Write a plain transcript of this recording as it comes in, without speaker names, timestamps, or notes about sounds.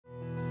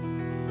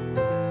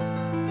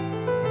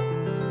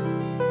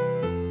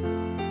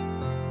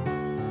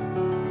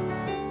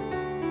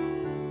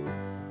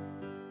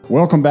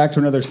Welcome back to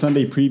another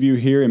Sunday preview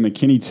here in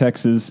McKinney,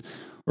 Texas.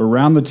 We're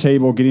around the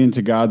table getting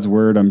into God's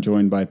Word. I'm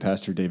joined by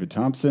Pastor David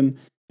Thompson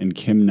and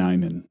Kim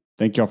Nyman.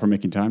 Thank y'all for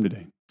making time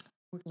today.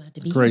 We're glad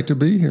to be Great to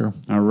be here.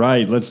 All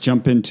right, let's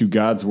jump into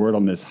God's Word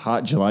on this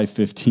hot July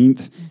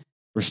 15th.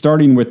 We're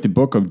starting with the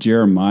book of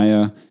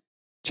Jeremiah,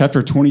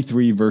 chapter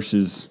 23,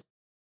 verses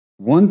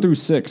 1 through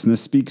 6, and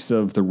this speaks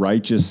of the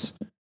righteous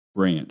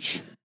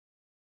branch.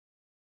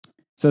 It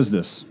says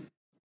this: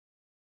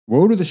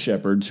 Woe to the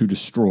shepherds who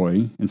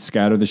destroy and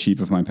scatter the sheep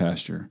of my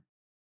pasture,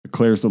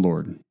 declares the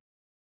Lord.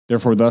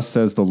 Therefore thus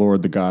says the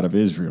Lord, the God of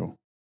Israel,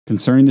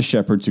 concerning the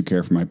shepherds who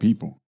care for my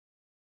people.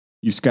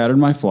 You scattered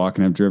my flock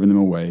and have driven them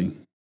away,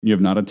 and you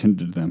have not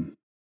attended to them.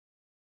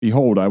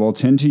 Behold, I will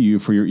attend to you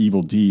for your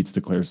evil deeds,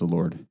 declares the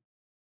Lord.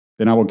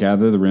 Then I will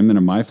gather the remnant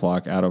of my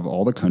flock out of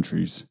all the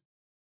countries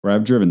where I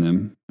have driven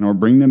them, and I will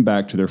bring them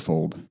back to their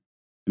fold, and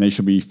they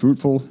shall be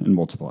fruitful and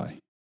multiply.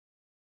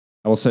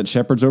 I will set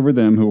shepherds over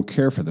them who will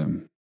care for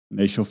them, and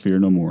they shall fear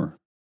no more,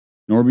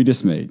 nor be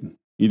dismayed,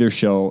 neither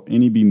shall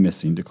any be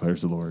missing,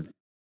 declares the Lord.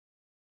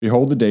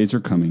 Behold, the days are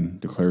coming,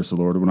 declares the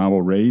Lord, when I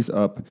will raise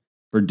up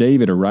for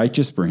David a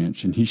righteous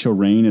branch, and he shall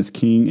reign as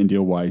king and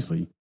deal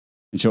wisely,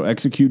 and shall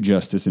execute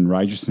justice and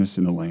righteousness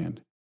in the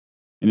land.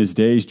 In his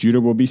days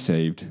Judah will be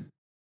saved,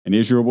 and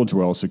Israel will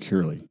dwell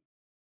securely.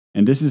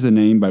 And this is the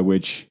name by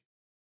which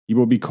he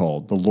will be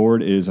called. The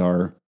Lord is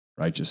our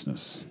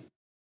righteousness.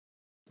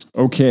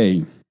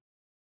 Okay.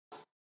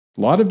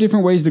 A lot of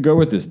different ways to go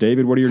with this.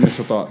 David, what are your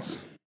initial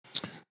thoughts?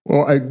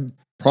 Well,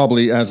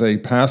 probably as a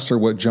pastor,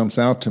 what jumps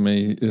out to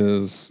me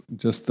is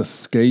just the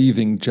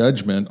scathing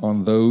judgment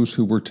on those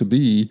who were to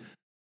be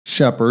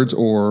shepherds,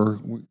 or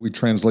we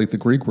translate the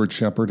Greek word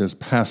shepherd as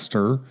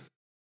pastor,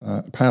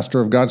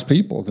 pastor of God's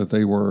people, that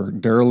they were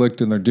derelict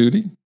in their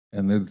duty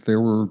and that there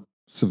were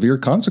severe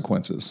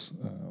consequences.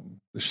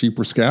 The sheep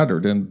were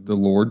scattered, and the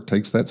Lord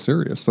takes that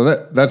serious. So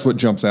that's what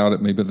jumps out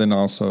at me, but then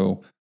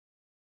also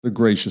the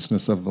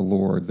graciousness of the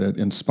Lord, that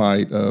in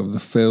spite of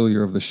the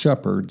failure of the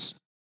shepherds,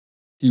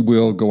 he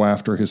will go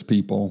after his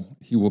people.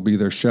 He will be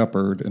their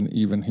shepherd, and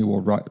even he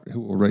will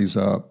raise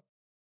up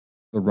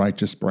the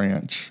righteous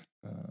branch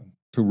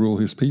to rule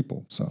his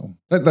people. So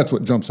that's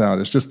what jumps out.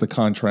 It's just the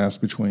contrast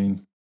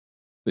between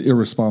the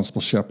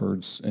irresponsible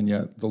shepherds and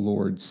yet the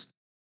Lord's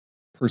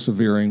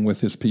persevering with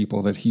his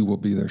people, that he will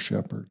be their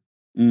shepherd.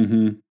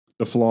 Mm-hmm.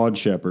 The flawed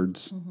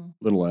shepherds,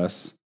 little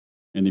s,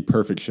 and the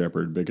perfect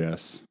shepherd, big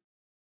S,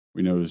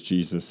 we know is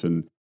Jesus.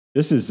 And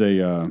this is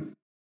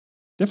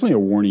definitely a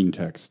warning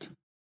text,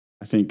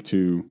 I think,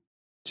 to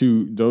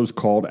those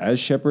called as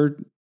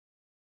shepherd,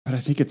 but I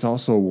think it's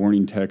also a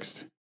warning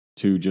text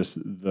to just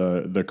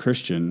the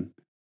Christian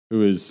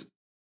who is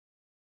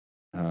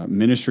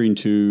ministering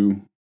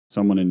to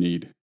someone in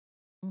need.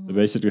 The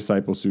basic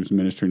disciples who's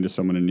ministering to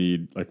someone in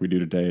need, like we do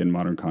today in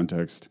modern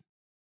context,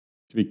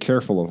 to be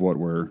careful of what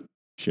we're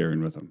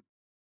sharing with them.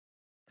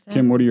 Exactly.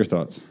 Kim, what are your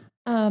thoughts?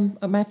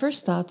 My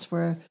first thoughts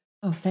were,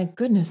 oh, thank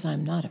goodness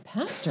I'm not a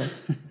pastor,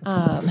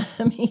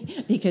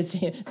 because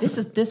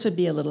this would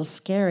be a little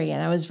scary,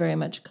 and I was very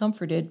much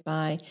comforted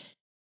by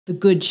the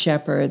good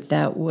shepherd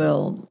that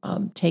will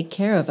take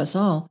care of us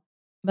all.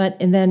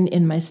 And then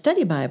in my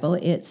study Bible,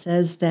 it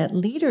says that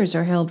leaders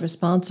are held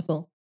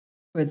responsible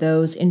for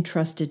those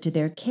entrusted to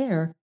their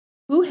care.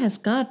 Who has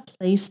God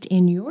placed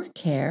in your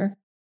care?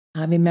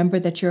 Remember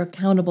that you're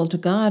accountable to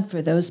God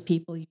for those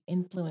people you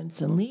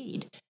influence and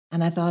lead.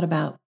 And I thought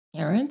about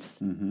parents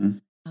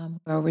who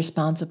are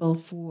responsible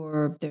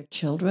for their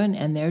children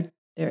and their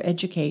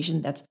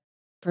education. That's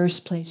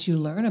first place you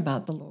learn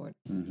about the Lord.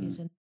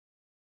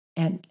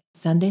 And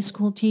Sunday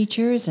school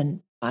teachers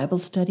and Bible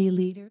study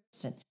leaders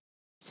and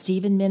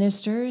Stephen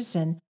ministers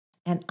and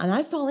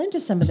I fall into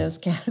some of those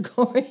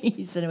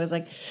categories. And it was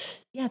like,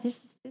 yeah,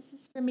 this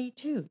is for me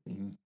too.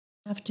 You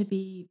have to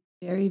be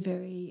very,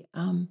 very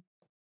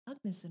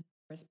cognizant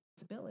of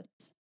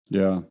responsibilities.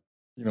 Yeah.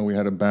 You know, we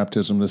had a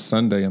baptism this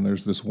Sunday, and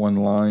there's this one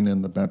line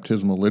in the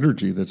baptismal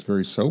liturgy that's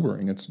very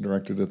sobering. It's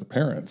directed at the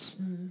parents.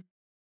 And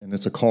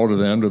it's a call to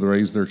them to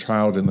raise their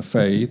child in the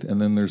faith.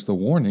 And then there's the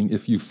warning: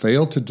 if you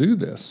fail to do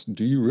this,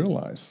 do you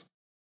realize,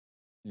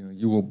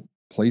 you will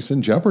place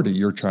in jeopardy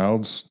your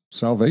child's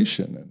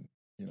salvation, and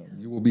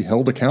you will be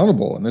held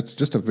accountable. And it's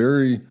just a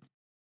very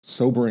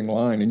sobering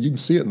line. And you can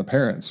see it in the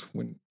parents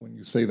when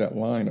you say that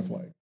line of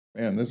like,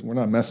 man, we're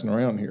not messing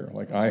around here.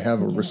 Like, I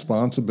have a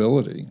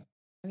responsibility.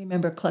 I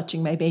remember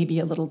clutching my baby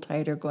a little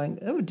tighter, going,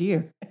 oh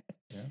dear.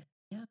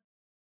 Yeah.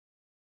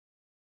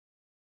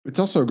 It's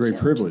also a great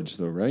privilege,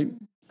 though, right?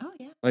 Oh,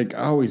 yeah. Like,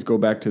 I always go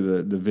back to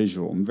the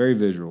visual. I'm very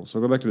visual. So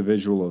I go back to the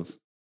visual of,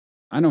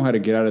 I know how to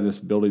get out of this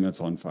building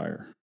that's on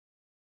fire.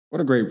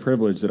 What a great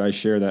privilege that I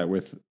share that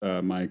with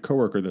my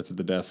coworker that's at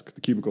the desk, the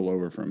cubicle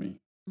over from me.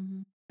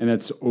 And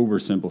that's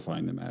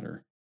oversimplifying the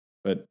matter.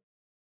 But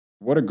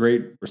what a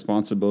great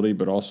responsibility,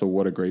 but also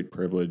what a great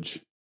privilege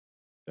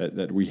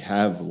that we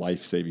have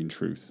life-saving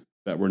truth,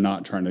 that we're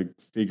not trying to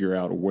figure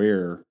out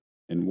where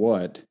and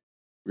what,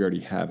 we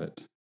already have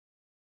it.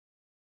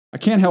 I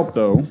can't help,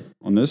 though,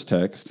 on this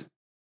text,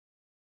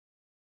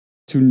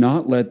 to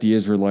not let the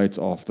Israelites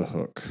off the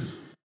hook.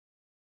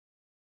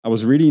 I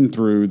was reading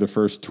through the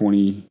first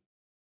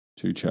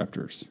 22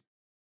 chapters,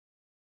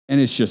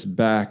 and it's just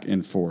back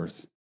and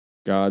forth.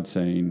 God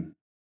saying,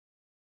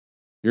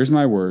 here's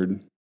my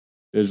word.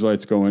 The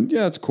Israelites going,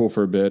 yeah, it's cool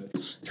for a bit.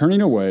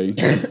 Turning away,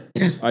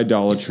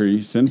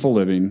 idolatry, sinful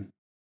living.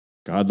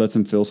 God lets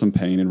them feel some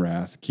pain and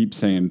wrath. Keep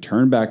saying,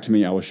 turn back to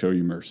me, I will show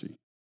you mercy.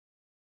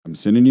 I'm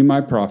sending you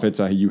my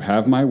prophets. You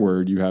have my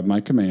word. You have my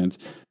commands.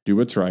 Do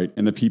what's right.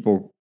 And the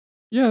people,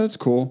 yeah, that's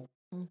cool.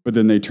 But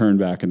then they turn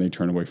back and they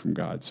turn away from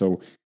God.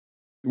 So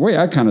the way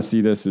I kind of see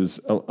this is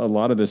a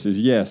lot of this is,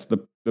 yes,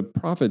 the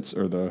prophets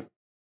or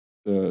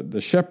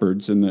the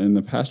shepherds and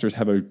the pastors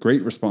have a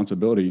great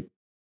responsibility.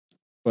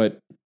 But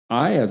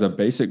I, as a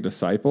basic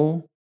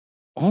disciple,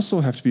 also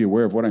have to be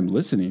aware of what I'm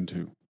listening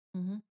to.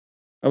 Mm-hmm.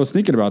 I was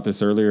thinking about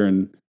this earlier,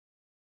 and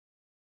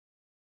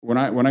when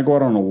I go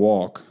out on a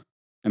walk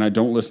and I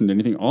don't listen to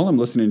anything, all I'm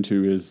listening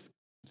to is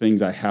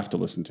things I have to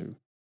listen to.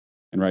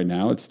 And right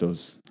now, it's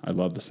those, I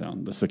love the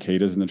sound, the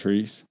cicadas in the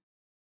trees,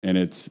 and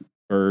it's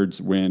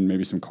birds, wind,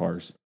 maybe some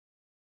cars.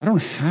 I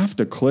don't have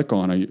to click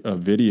on a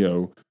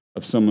video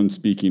of someone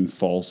speaking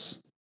false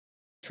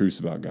truths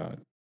about God.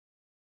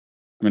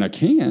 I mean, I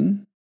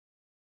can,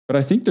 but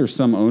I think there's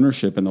some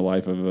ownership in the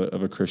life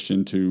of a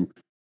Christian to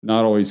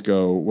not always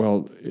go,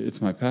 well,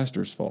 it's my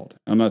pastor's fault.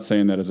 I'm not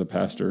saying that as a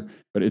pastor,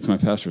 but it's my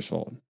pastor's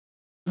fault.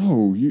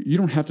 No, you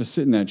don't have to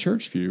sit in that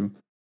church pew.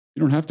 You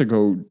don't have to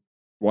go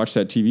watch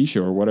that TV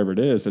show or whatever it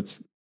is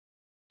that's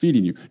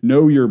feeding you.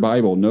 Know your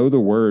Bible, know the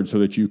word so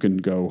that you can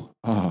go,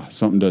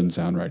 something doesn't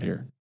sound right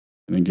here,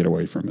 and then get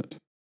away from it.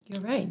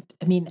 You're right.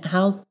 I mean,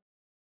 how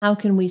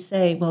can we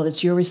say, well,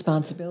 it's your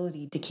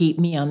responsibility to keep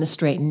me on the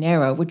straight and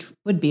narrow, which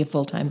would be a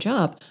full-time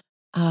job,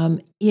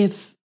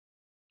 if,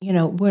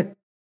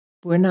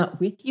 we're not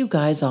with you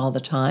guys all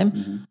the time.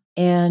 Mm-hmm.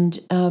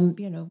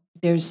 And,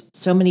 there's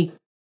so many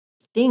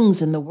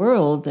things in the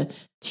world, the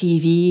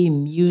TV,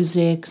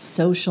 music,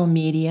 social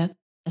media.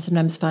 I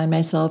sometimes find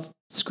myself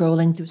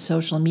scrolling through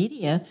social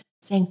media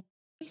saying,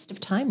 waste of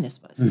time this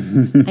was.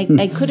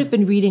 I could have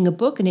been reading a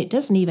book, and it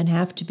doesn't even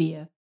have to be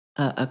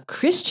a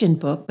Christian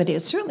book, but it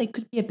certainly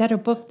could be a better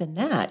book than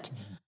that.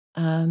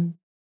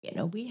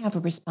 We have a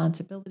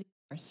responsibility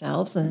for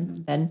ourselves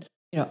and then,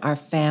 our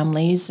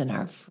families and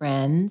our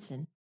friends,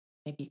 and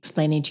maybe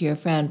explaining to your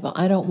friend, well,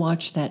 I don't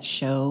watch that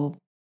show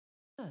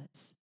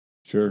because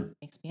it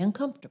makes me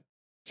uncomfortable.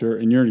 Sure.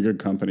 And you're in good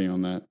company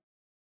on that.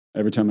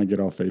 Every time I get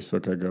off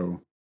Facebook, I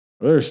go,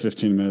 well, there's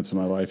 15 minutes of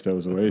my life that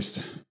was a waste.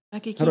 If I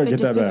could keep it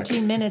to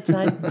 15 minutes,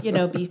 I'd,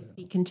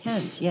 be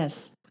content.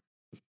 Yes.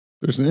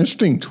 There's an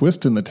interesting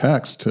twist in the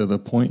text to the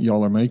point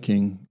y'all are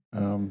making.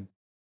 The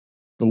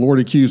Lord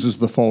accuses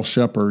the false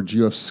shepherds.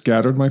 You have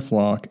scattered my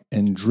flock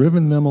and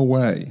driven them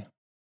away.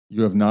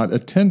 You have not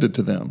attended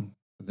to them.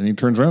 Then he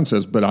turns around and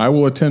says, but I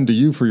will attend to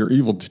you for your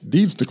evil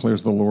deeds,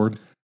 declares the Lord.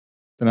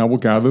 Then I will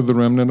gather the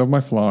remnant of my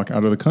flock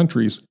out of the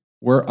countries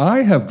where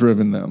I have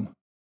driven them.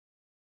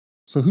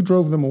 So who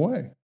drove them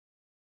away?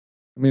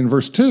 I mean, in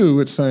verse 2,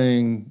 it's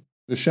saying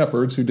the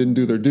shepherds who didn't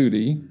do their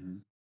duty. Mm-hmm.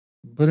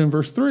 But in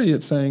verse 3,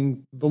 it's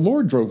saying the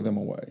Lord drove them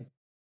away.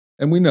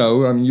 And we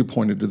know, you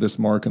pointed to this,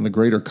 Mark, in the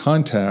greater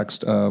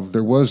context of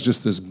there was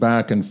just this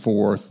back and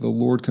forth, the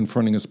Lord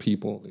confronting his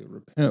people. They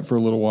repent for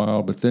a little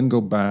while, but then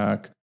go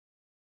back.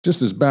 Just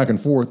this back and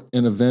forth,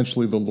 and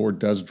eventually the Lord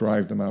does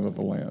drive them out of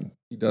the land.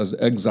 He does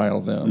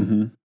exile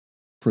them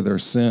for their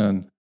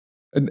sin.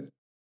 And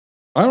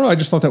I don't know, I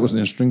just thought that was an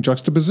interesting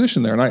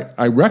juxtaposition there. And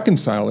I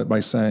reconcile it by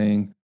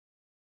saying,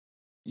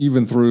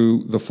 even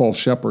through the false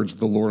shepherds,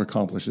 the Lord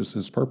accomplishes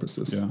his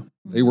purposes. Yeah.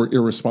 They were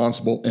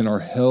irresponsible and are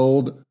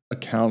held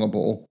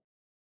accountable.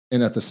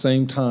 And at the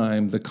same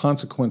time, the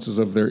consequences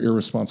of their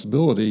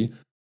irresponsibility,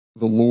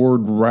 the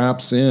Lord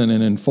wraps in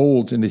and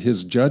enfolds into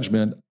his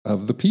judgment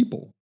of the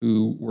people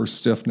who were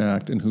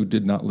stiff-necked and who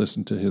did not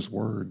listen to his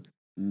word.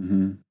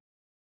 Mm-hmm.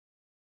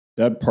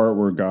 That part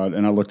where God,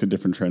 and I looked at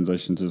different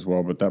translations as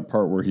well, but that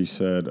part where he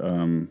said,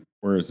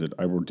 where is it?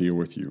 I will deal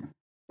with you.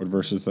 What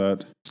verse is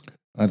that?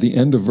 The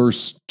end of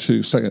verse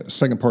 2,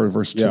 second part of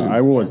verse 2.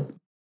 Yeah,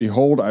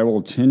 behold, I will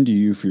attend to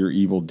you for your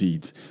evil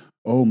deeds.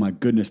 Oh my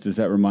goodness, does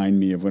that remind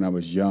me of when I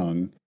was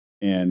young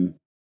and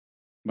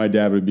my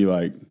dad would be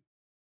like,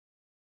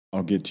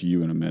 I'll get to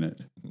you in a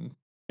minute. Mm-hmm.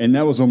 And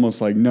that was almost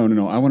like, no,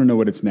 I want to know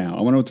what it's now.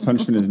 I want to know what the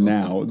punishment is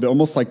now.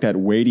 Almost like that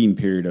waiting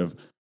period of,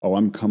 oh,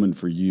 I'm coming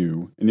for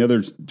you. And the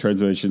other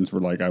translations were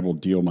like, I will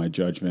deal my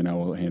judgment. I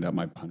will hand out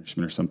my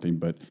punishment or something.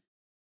 But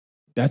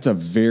that's a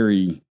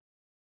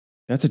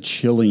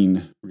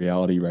chilling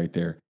reality right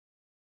there.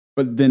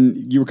 But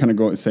then you were kind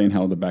of saying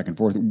how the back and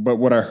forth. But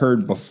what I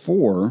heard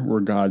before where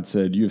God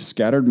said, you have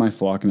scattered my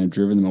flock and have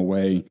driven them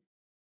away,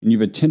 and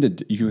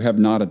you have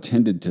not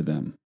attended to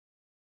them.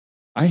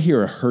 I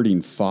hear a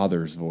hurting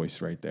father's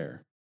voice right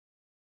there.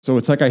 So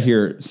it's like I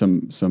hear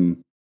some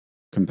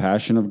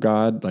compassion of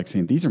God, like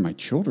saying, these are my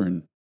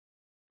children.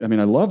 I mean,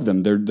 I love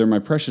them. They're my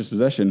precious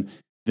possession.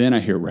 Then I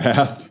hear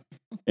wrath.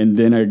 And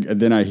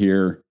then I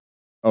hear,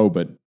 oh,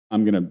 but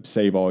I'm going to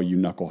save all you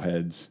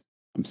knuckleheads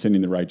I'm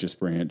sending the righteous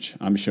branch.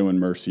 I'm showing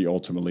mercy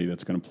ultimately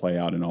that's going to play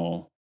out in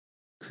all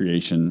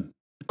creation,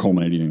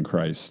 culminating in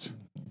Christ.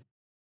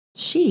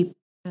 Sheep,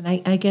 and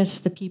I guess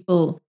the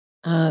people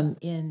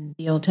in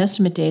the Old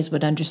Testament days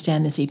would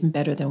understand this even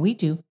better than we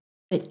do,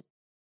 but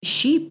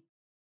sheep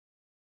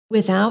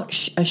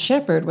without a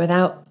shepherd,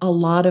 without a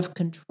lot of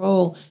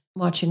control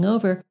watching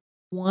over,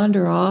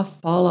 wander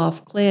off, fall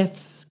off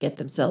cliffs, get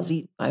themselves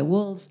eaten by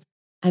wolves.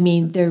 I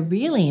mean, they're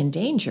really in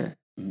danger.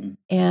 Mhm.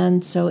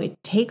 And so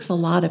it takes a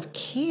lot of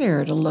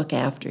care to look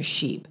after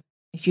sheep.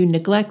 If you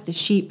neglect the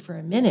sheep for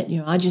a minute,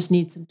 I just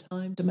need some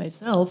time to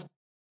myself,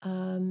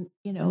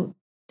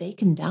 they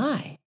can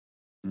die.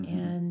 Mhm.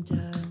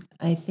 And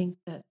I think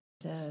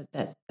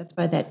that's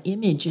why that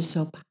image is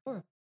so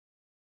powerful.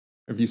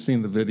 Have you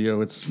seen the video?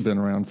 It's been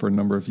around for a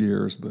number of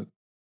years, but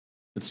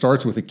it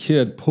starts with a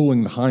kid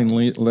pulling the hind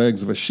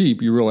legs of a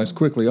sheep. You realize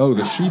quickly, oh,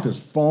 the sheep has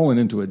fallen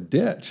into a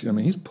ditch. I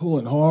mean, he's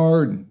pulling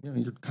hard,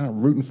 and you're kind of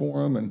rooting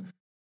for him, and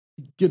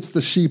he gets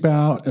the sheep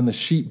out, and the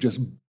sheep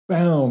just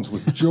bounds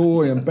with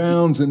joy and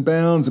bounds and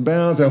bounds and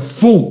bounds, and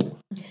thump,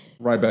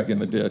 right back in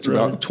the ditch,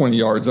 about 20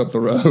 yards up the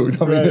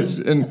road. I mean,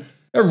 and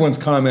everyone's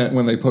comment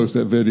when they post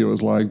that video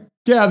is like,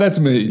 yeah, that's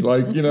me.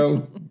 Like,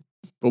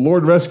 the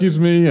Lord rescues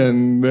me,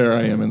 and there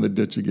I am in the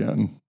ditch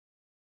again.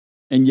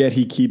 And yet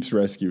he keeps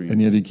rescuing.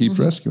 And yet he keeps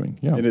rescuing.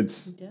 Yeah. And He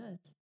does.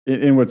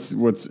 and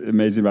what's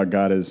amazing about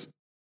God is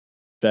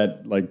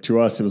that, like, to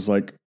us, it was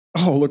like,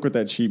 oh, look what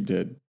that sheep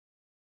did.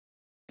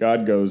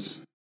 God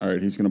goes, all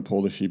right, he's going to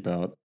pull the sheep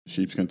out. The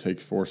sheep's going to take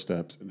 4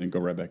 steps and then go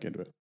right back into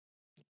it.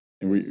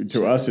 And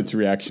to us, it's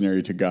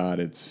reactionary. To God,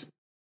 it's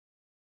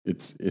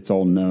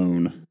all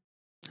known.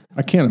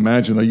 I can't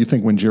imagine, though, you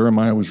think when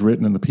Jeremiah was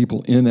written and the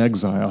people in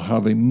exile, how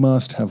they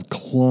must have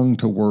clung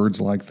to words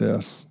like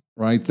this,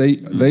 right?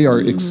 They are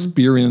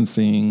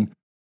experiencing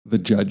the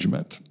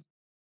judgment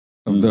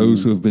of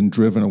those who have been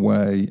driven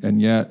away, and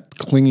yet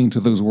clinging to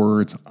those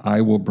words, I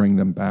will bring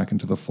them back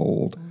into the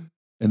fold.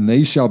 And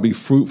they shall be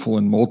fruitful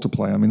and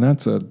multiply. I mean,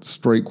 that's a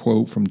straight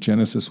quote from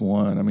Genesis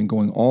 1. I mean,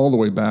 going all the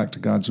way back to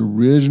God's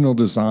original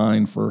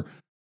design for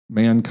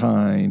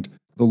mankind,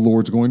 the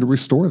Lord's going to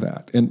restore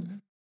that.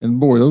 And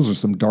boy, those are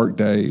some dark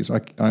days.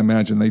 I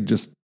imagine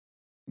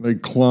they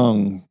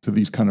clung to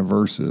these kind of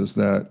verses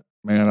that,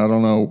 man, I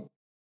don't know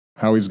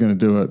how he's going to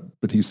do it,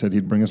 but he said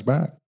he'd bring us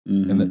back.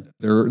 Mm-hmm. And that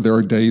there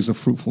are days of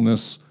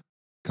fruitfulness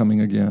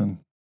coming again.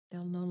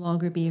 They'll no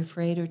longer be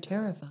afraid or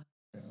terrified.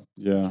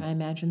 Yeah. I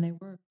imagine they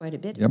were quite a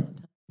bit. Yep. At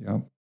that time. Yeah.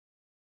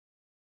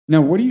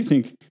 Now, what do you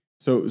think?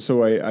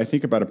 So I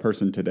think about a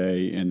person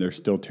today, and they're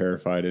still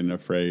terrified and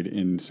afraid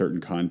in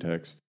certain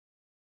contexts.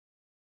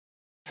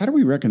 How do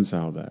we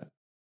reconcile that?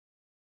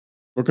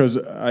 Because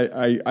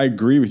I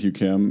agree with you,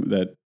 Kim,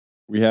 that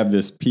we have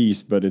this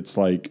peace, but it's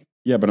like,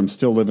 yeah, but I'm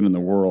still living in the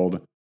world.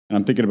 And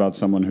I'm thinking about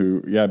someone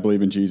who, yeah, I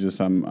believe in Jesus.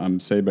 I'm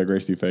saved by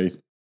grace through faith,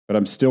 but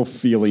I'm still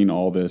feeling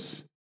all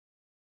this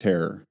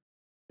terror.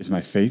 Is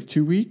my faith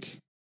too weak?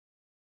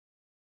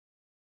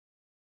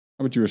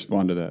 How would you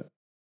respond to that?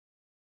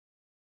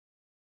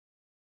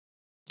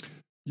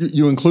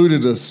 You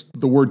included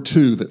the word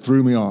 "to" that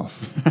threw me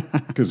off.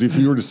 Because if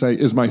you were to say,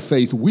 is my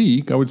faith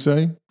weak? I would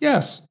say,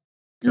 yes,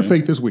 your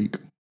faith is weak.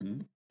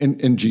 Mhm.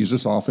 And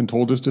Jesus often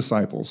told his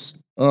disciples,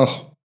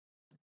 oh,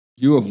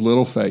 you have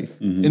little faith.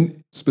 Mhm.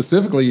 And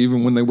specifically,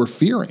 even when they were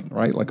fearing,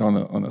 right? Like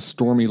on a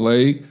stormy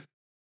lake,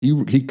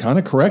 he kind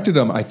of corrected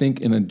them, I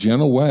think, in a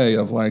gentle way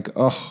of like,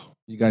 oh,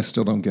 you guys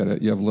still don't get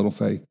it. You have little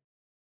faith.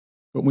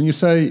 But when you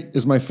say,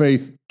 is my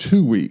faith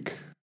too weak?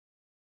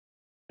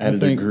 At a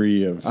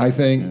degree of, I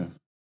think, yeah.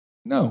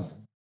 no,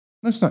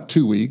 that's not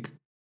too weak.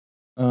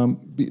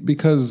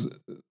 Because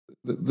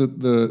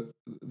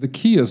the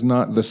key is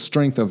not the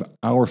strength of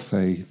our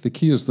faith. The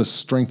key is the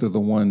strength of the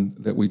one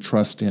that we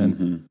trust in,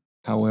 Mhm.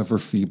 however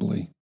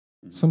feebly.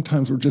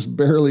 Sometimes we're just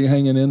barely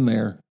hanging in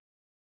there,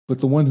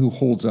 but the one who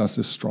holds us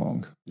is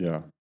strong.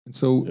 Yeah. And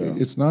so Yeah.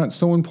 it's not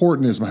so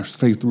important, is my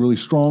faith really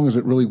strong? Is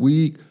it really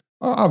weak?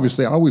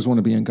 Obviously, I always want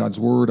to be in God's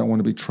word. I want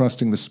to be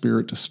trusting the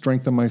Spirit to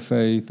strengthen my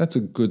faith. That's a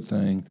good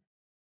thing.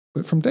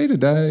 But from day to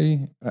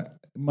day,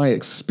 my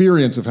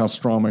experience of how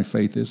strong my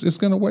faith is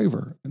going to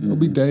waver. And there'll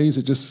be days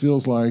it just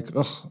feels like,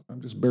 I'm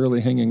just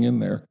barely hanging in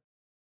there.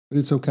 But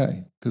it's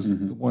okay, because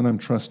the one I'm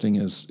trusting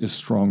is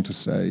strong to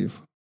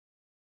save.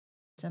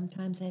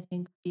 Sometimes I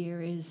think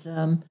fear is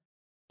a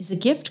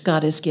gift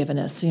God has given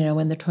us.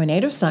 When the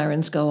tornado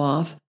sirens go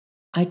off,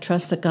 I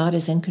trust that God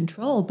is in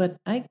control, but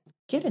I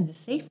get in the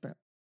safe room,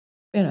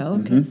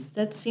 because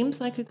that seems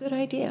like a good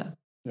idea.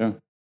 Yeah.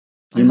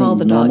 I haul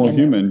the dog normal in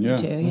human, there yeah.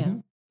 too, yeah.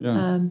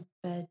 Yeah.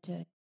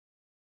 But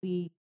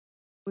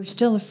we're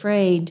still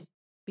afraid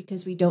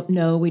because we don't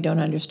know, we don't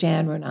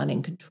understand, we're not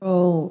in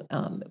control.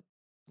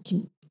 We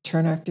can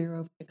turn our fear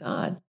over to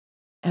God,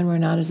 and we're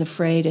not as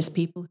afraid as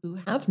people who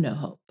have no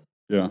hope.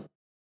 Yeah.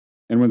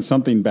 And when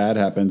something bad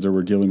happens or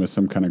we're dealing with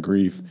some kind of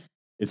grief,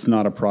 it's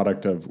not a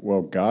product of,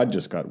 well, God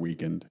just got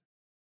weakened.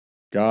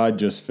 God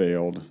just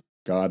failed.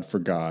 God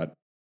forgot.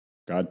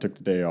 God took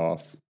the day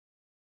off.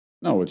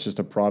 No, it's just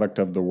a product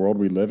of the world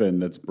we live in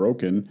that's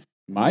broken.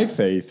 My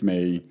faith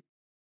may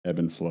ebb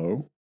and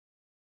flow,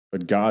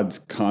 but God's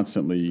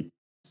constantly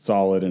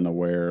solid and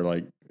aware.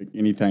 Like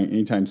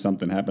anytime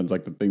something happens,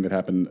 like the thing that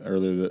happened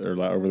earlier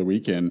or over the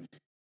weekend,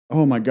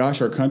 oh my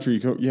gosh, our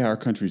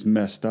country's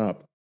messed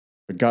up,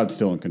 but God's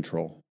still in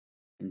control,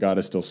 and God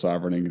is still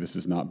sovereign, and this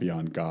is not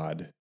beyond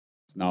God's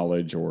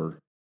knowledge or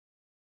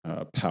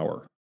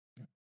power.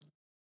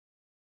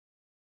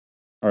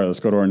 All right,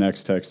 let's go to our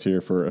next text here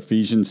for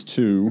Ephesians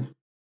 2,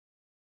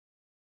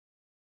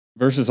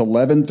 verses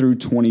 11 through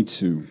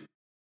 22.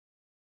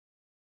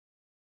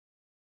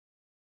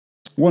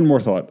 One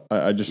more thought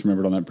I just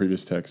remembered on that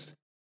previous text.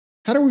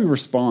 How do we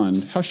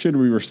respond? How should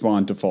we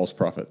respond to false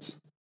prophets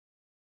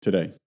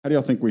today? How do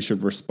y'all think we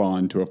should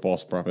respond to a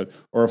false prophet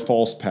or a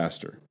false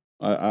pastor?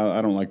 I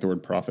don't like the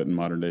word prophet in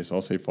modern day, so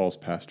I'll say false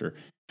pastor.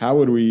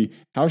 How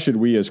should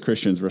we as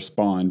Christians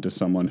respond to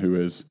someone who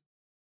is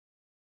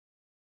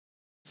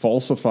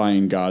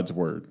falsifying God's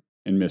word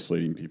and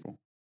misleading people?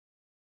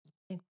 I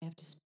think we have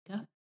to speak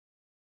up.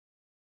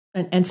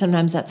 And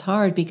sometimes that's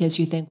hard because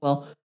you think,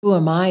 well, who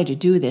am I to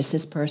do this?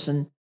 This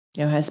person,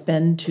 has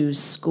been to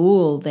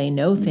school, they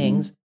know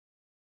things.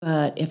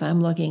 But if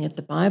I'm looking at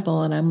the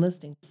Bible and I'm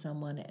listening to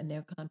someone and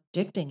they're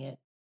contradicting it,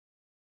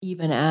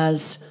 even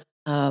as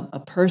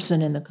a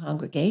person in the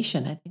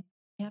congregation, I think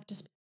we have to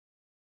speak.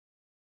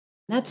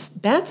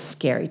 That's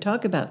scary.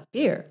 Talk about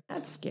fear.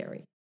 That's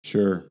scary.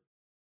 Sure.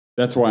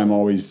 That's why I'm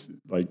always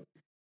like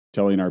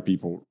telling our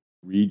people,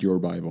 read your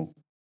Bible.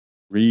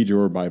 Read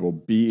your Bible.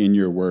 Be in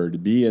your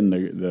word. Be in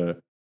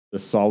the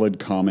solid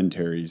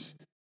commentaries.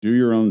 Do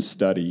your own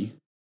study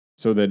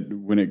so that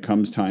when it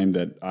comes time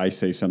that I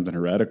say something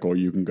heretical,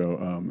 you can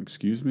go,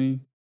 excuse me?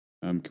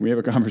 Can we have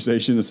a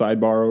conversation, a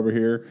sidebar over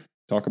here?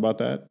 Talk about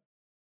that?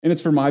 And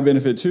it's for my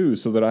benefit too,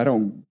 so that I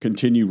don't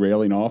continue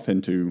railing off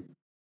into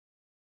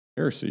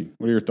heresy.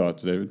 What are your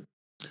thoughts, David?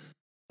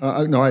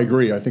 No, I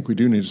agree. I think we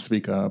do need to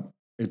speak up.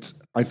 It's,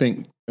 I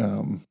think,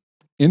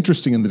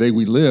 interesting in the day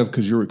we live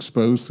because you're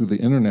exposed through the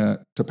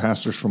internet to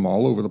pastors from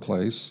all over the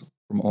place,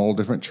 from all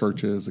different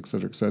churches, et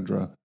cetera, et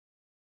cetera.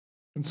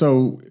 And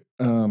so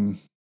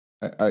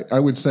I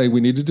would say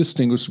we need to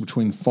distinguish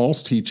between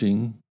false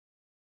teaching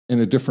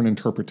and a different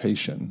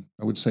interpretation.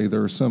 I would say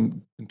there are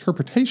some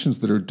interpretations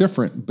that are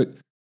different, but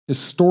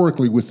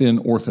historically within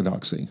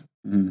orthodoxy.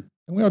 And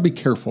we ought to be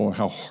careful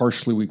how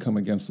harshly we come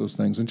against those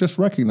things and just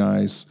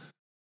recognize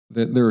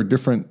that there are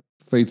different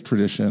faith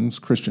traditions,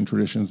 Christian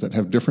traditions, that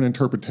have different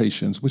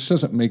interpretations, which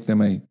doesn't make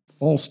them a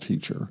false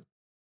teacher.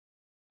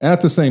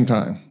 At the same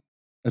time,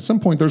 at some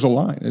point there's a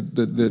line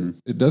that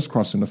it does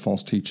cross into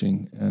false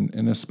teaching,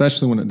 and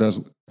especially when it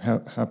does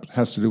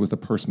has to do with the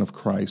person of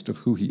Christ, of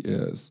who he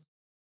is,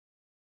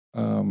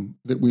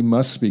 that we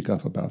must speak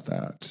up about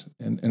that.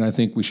 And I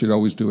think we should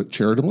always do it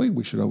charitably,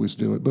 we should always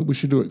do it, but we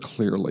should do it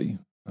clearly.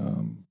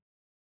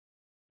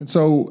 And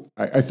so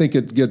I think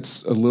it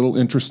gets a little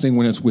interesting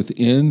when it's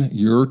within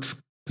your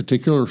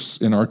particular,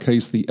 in our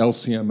case, the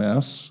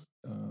LCMS,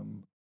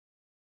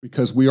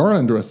 because we are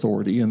under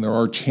authority and there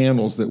are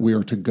channels that we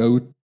are to go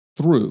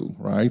through,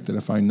 right? That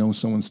if I know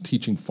someone's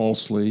teaching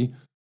falsely,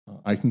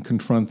 I can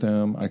confront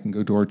them, I can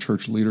go to our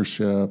church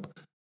leadership.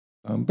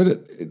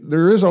 But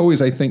there is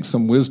always, I think,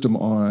 some wisdom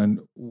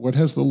on what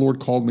has the Lord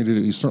called me to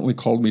do. He certainly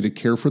called me to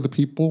care for the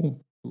people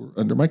who are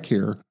under my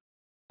care,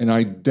 and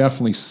I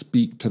definitely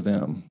speak to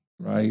them,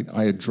 right?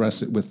 I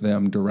address it with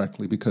them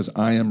directly because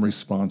I am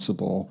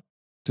responsible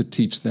to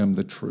teach them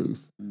the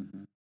truth.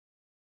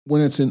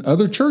 When it's in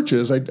other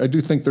churches, I do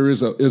think there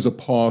is a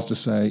pause to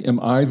say, am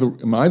I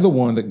the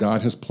one that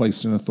God has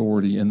placed in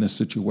authority in this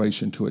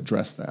situation to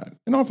address that?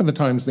 And often the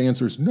times the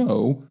answer is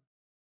no.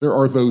 There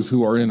are those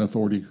who are in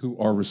authority who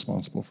are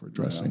responsible for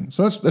addressing.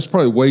 So that's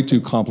probably way too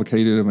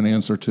complicated of an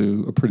answer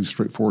to a pretty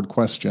straightforward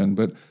question,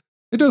 but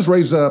it does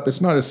raise up.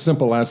 It's not as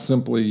simple as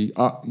simply,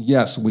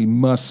 yes, we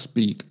must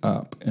speak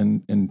up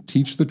and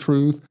teach the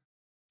truth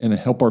and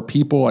help our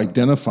people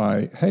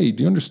identify, hey,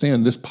 do you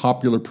understand this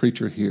popular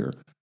preacher here?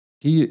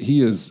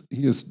 He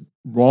is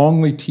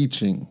wrongly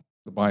teaching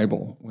the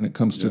Bible when it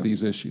comes to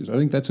these issues. I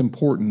think that's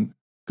important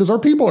because our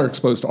people are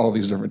exposed to all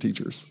these different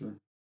teachers. Sure.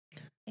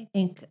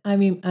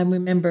 I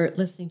remember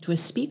listening to a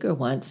speaker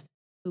once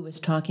who was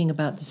talking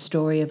about the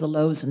story of the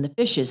loaves and the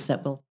fishes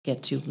that we'll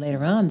get to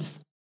later on this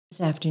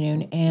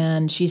afternoon.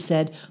 And she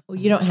said, well,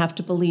 you don't have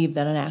to believe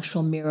that an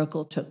actual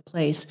miracle took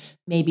place.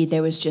 Maybe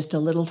there was just a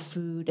little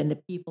food and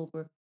the people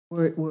were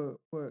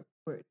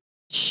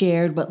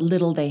shared what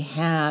little they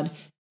had.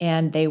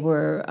 And they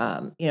were,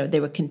 they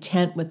were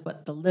content with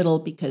what the little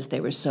because they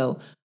were so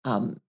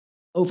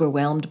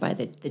overwhelmed by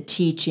the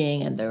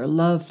teaching and their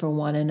love for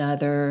one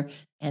another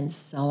and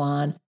so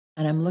on.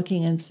 And I'm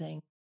looking and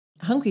saying,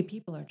 hungry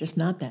people are just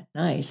not that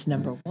nice.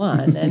 Number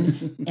one,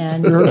 and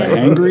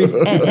angry,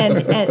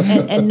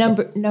 and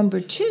number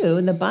two,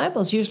 and the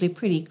Bible's usually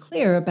pretty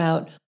clear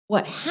about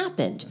what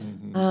happened.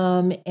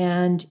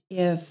 And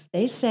if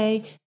they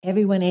say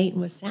everyone ate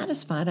and was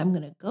satisfied, I'm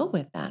going to go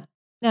with that.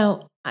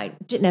 Now, I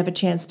didn't have a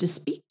chance to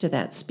speak to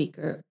that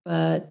speaker,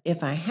 but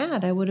if I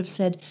had, I would have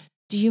said,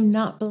 do you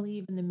not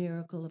believe in the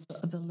miracle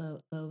of the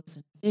loaves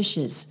and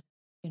fishes?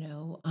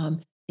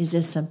 is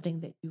this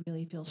something that you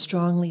really feel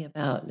strongly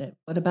about?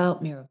 What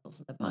about miracles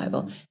in the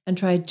Bible? And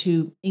tried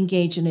to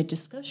engage in a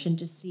discussion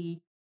to see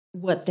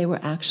what they were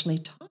actually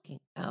talking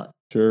about.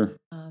 Sure.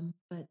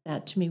 But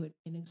that to me would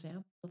be an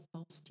example of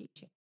false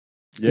teaching.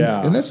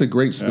 Yeah. And that's a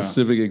great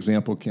specific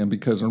example, Kim,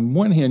 because on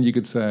one hand, you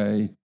could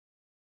say,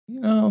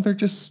 they're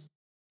just,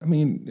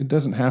 it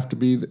doesn't have to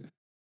be that.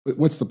 But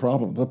what's the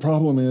problem? The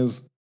problem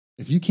is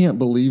if you can't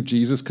believe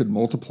Jesus could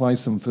multiply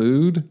some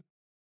food,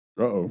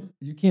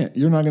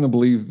 you're not going to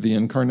believe the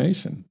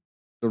incarnation,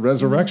 the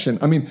resurrection.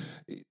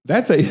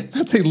 That's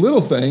a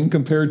little thing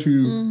compared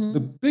to the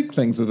big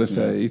things of the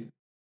faith.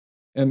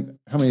 And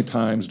how many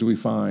times do we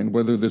find,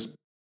 whether this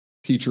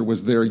teacher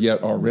was there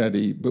yet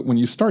already, but when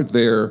you start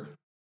there,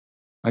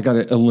 I got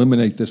to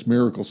eliminate this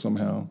miracle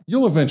somehow.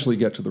 You'll eventually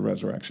get to the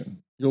resurrection.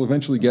 You'll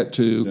eventually get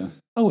to,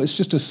 it's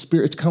just a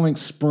spirit. It's coming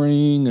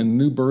spring and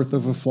new birth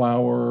of a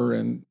flower,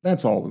 and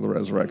that's all the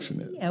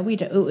resurrection is. Yeah, we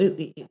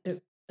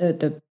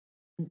don't.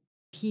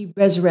 He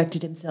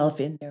resurrected himself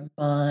in their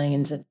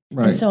minds and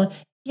so on.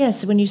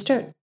 Yes, when you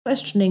start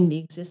questioning the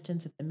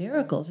existence of the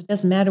miracles, it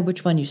doesn't matter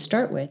which one you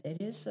start with.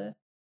 It is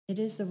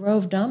the row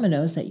of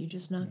dominoes that you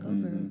just knock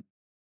over.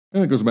 And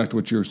it goes back to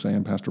what you were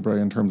saying, Pastor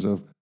Bray, in terms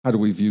of how do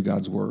we view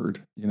God's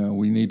word?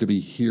 We need to be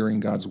hearing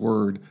God's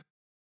word,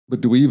 but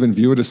do we even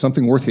view it as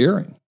something worth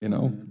hearing?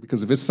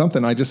 Because if it's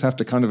something I just have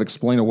to kind of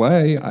explain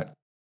away, I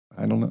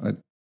don't know.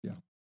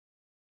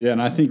 Yeah,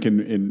 and I think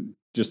in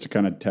just to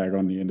kind of tag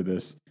on the end of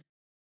this,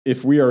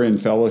 if we are in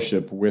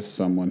fellowship with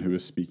someone who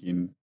is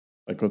speaking,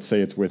 like let's say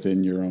it's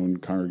within your own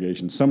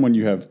congregation, someone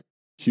you have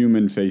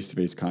human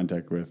face-to-face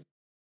contact with,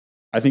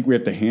 I think we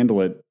have to handle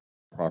it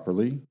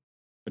properly,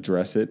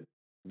 address it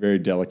very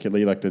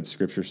delicately, like the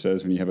scripture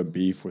says, when you have a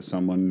beef with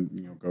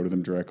someone, go to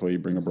them directly,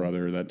 bring a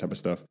brother, that type of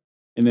stuff.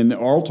 And then the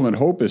ultimate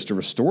hope is to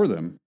restore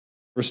them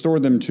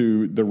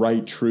to the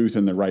right truth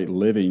and the right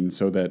living,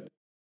 so that,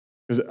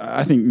 because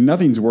I think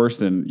nothing's worse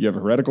than you have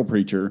a heretical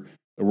preacher,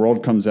 the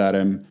world comes at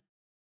him,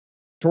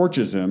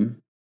 torches him,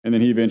 and then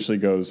he eventually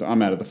goes,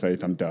 I'm out of the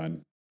faith, I'm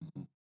done,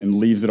 and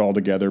leaves it all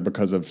together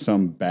because of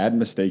some bad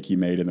mistake he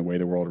made in the way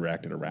the world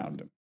reacted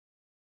around him.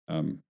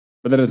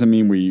 But that doesn't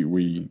mean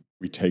we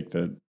take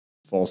the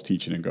false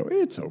teaching and go,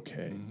 it's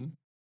okay.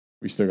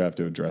 We still have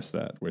to address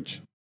that,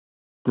 which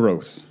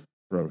growth.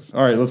 All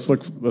right, let's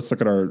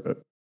look at our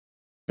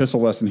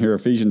epistle lesson here,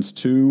 Ephesians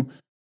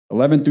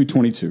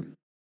 2:11-22.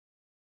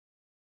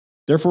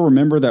 Therefore,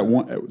 remember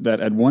that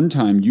at one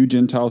time you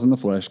Gentiles in the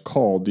flesh,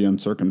 called the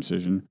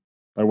uncircumcision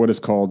by what is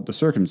called the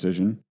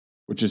circumcision,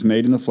 which is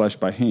made in the flesh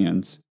by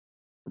hands.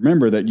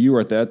 Remember that you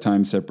are at that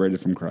time separated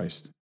from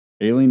Christ,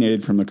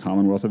 alienated from the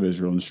commonwealth of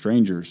Israel, and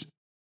strangers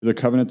to the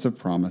covenants of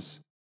promise,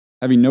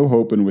 having no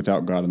hope and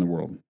without God in the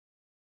world.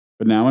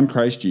 But now in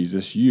Christ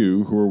Jesus,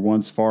 you, who were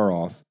once far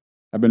off,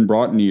 have been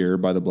brought near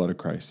by the blood of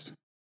Christ.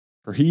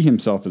 For he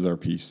himself is our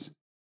peace,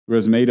 who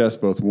has made us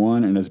both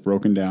one and has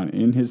broken down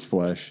in his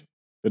flesh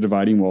the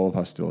dividing wall of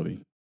hostility,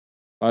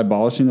 by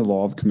abolishing the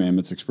law of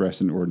commandments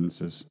expressed in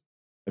ordinances,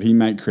 that he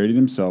might create in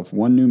himself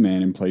one new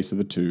man in place of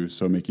the two,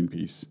 so making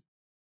peace,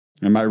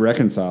 and might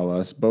reconcile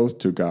us both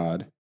to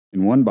God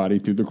in one body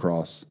through the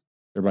cross,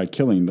 thereby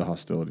killing the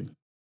hostility.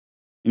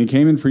 And he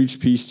came and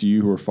preached peace to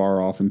you who are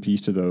far off, and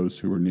peace to those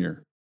who are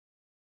near.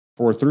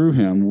 For through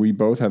him we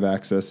both have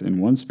access in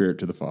one spirit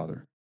to the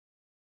Father.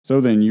 So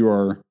then you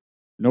are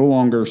no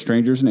longer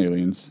strangers and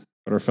aliens,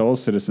 but are fellow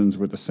citizens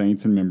with the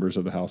saints and members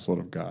of the household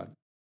of God,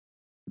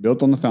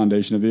 built on the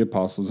foundation of the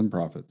apostles and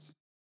prophets,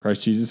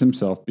 Christ Jesus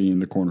himself being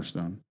the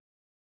cornerstone,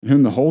 in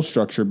whom the whole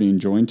structure being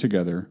joined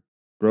together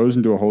grows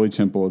into a holy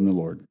temple in the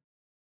Lord.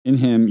 In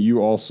him you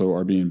also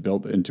are being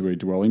built into a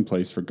dwelling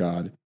place for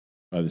God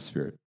by the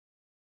Spirit.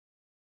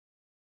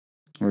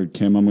 All right,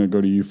 Kim, I'm going to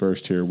go to you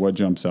first here. What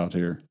jumps out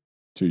here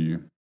to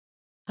you?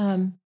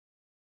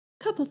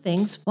 Couple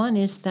things. One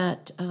is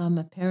that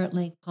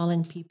apparently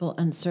calling people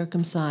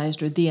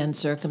uncircumcised or the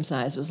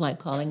uncircumcised was like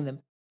calling them,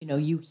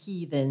 you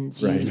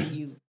heathens, right.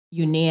 you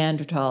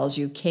Neanderthals,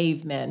 you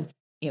cavemen.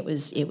 It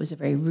was a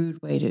very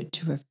rude way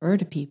to refer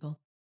to people.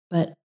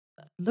 But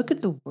look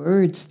at the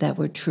words that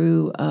were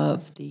true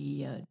of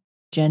the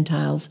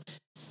Gentiles: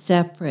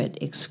 separate,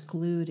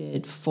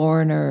 excluded,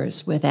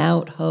 foreigners,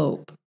 without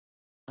hope.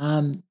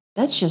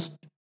 That's just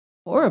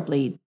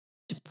horribly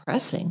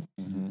depressing.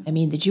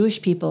 The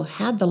Jewish people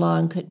had the law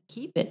and couldn't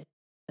keep it,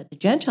 but the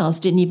Gentiles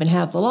didn't even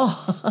have the law,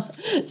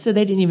 so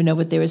they didn't even know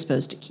what they were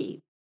supposed to keep.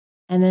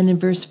 And then in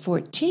verse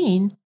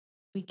 14,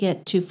 we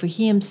get to, for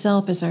he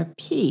himself is our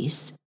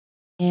peace,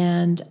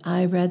 and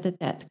I read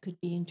that could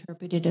be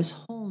interpreted as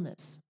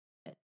wholeness.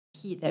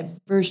 That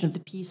version of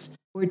the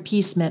word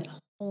peace meant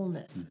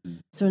wholeness.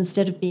 So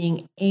instead of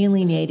being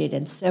alienated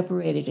and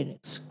separated and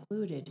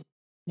excluded,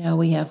 now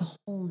we have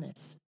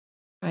wholeness,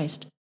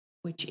 Christ,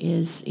 which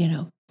is,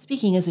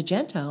 speaking as a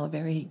Gentile,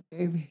 very,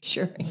 very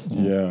reassuring.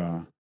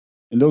 Yeah.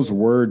 And those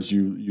words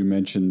you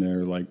mentioned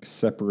there, like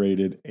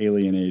separated,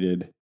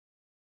 alienated,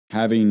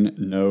 having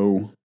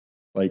no,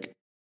 I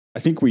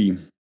think we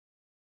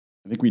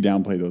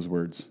downplay those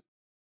words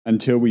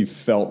until we've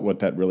felt what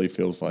that really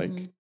feels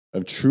like.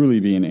 of truly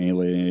being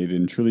alienated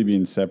and truly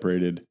being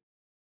separated.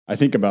 I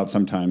think about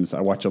sometimes,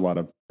 I watch a lot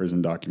of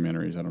prison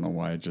documentaries. I don't know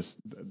why, just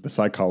the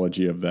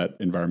psychology of that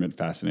environment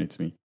fascinates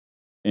me.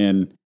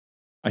 And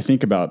I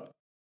think about,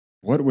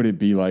 what would it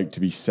be like to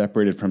be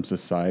separated from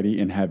society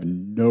and have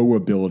no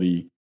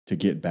ability to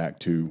get back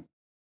to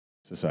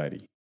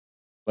society?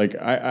 Like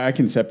I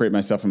can separate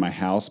myself in my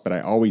house, but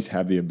I always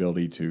have the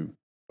ability to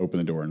open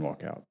the door and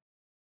walk out.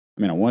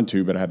 I mean, I want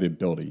to, but I have the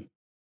ability.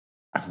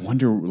 I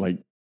wonder, like,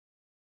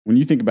 when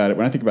you think about it,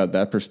 when I think about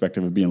that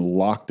perspective of being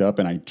locked up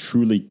and I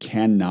truly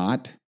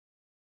cannot,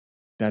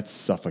 that's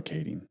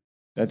suffocating.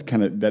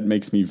 That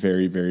makes me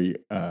very, very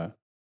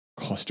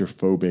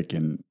claustrophobic,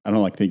 and I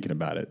don't like thinking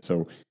about it.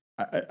 So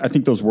I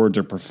think those words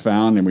are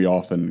profound, and we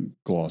often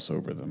gloss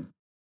over them.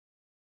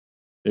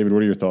 David,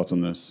 what are your thoughts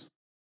on this?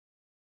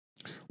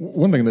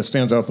 One thing that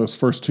stands out, those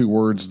first two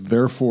words,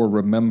 therefore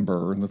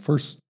remember, in the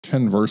first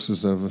 10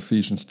 verses of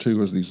Ephesians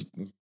 2 is these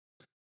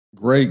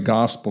great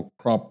gospel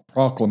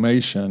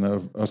proclamation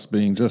of us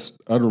being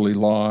just utterly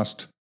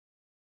lost,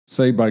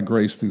 saved by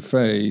grace through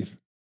faith.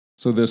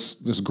 So this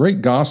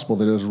great gospel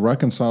that has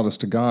reconciled us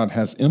to God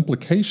has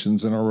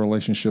implications in our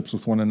relationships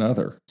with one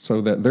another.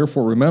 So that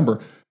therefore remember,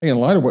 hey, in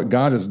light of what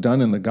God has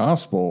done in the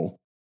gospel,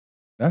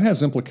 that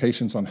has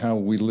implications on how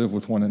we live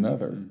with one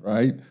another,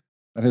 right?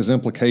 That has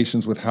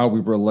implications with how we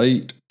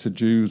relate to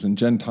Jews and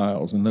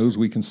Gentiles and those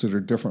we consider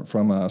different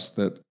from us,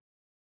 that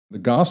the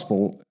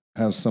gospel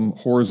has some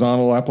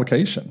horizontal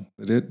application,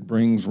 that it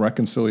brings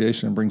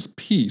reconciliation and brings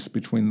peace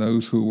between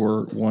those who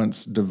were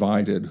once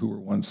divided, who were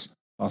once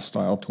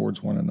hostile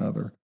towards one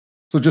another.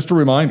 So just a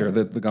reminder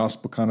that the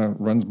gospel kind of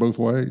runs both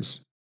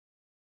ways.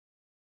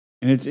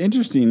 And it's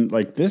interesting,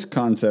 like this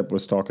concept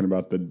was talking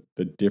about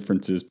the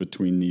differences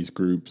between these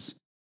groups,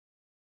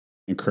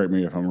 and correct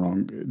me if I'm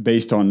wrong,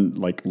 based on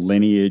like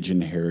lineage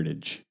and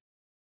heritage.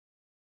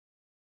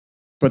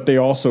 But they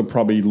also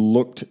probably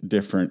looked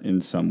different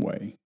in some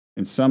way.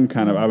 In some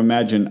kind of, I would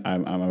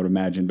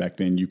imagine back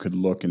then you could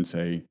look and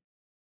say,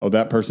 oh,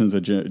 that person's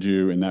a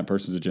Jew and that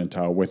person's a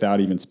Gentile,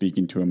 without even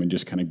speaking to them, and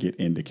just kind of get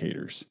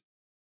indicators.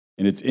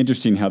 And it's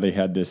interesting how they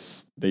had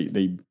this,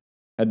 they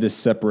had this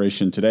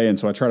separation today. And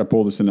so I try to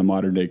pull this into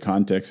modern day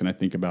context, and I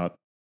think about,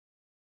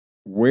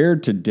 where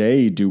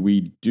today do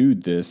we do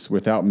this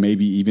without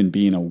maybe even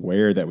being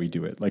aware that we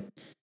do it? Like,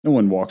 no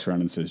one walks around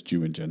and says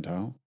Jew and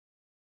Gentile.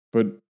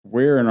 But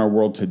where in our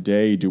world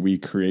today do we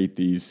create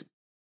these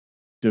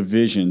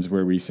divisions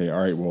where we say,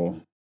 all right,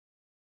 well,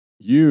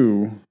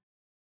 you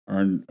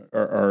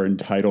are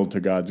entitled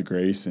to God's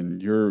grace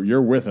and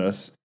you're with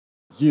us.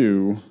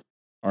 You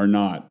are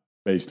not,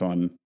 based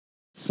on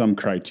some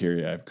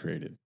criteria I've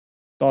created.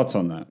 Thoughts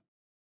on that?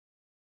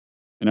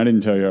 And I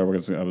didn't tell you I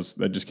was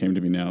that just came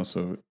to me now,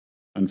 so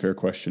unfair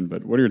question,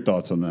 but what are your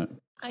thoughts on that?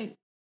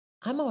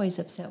 I'm always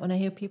upset when I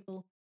hear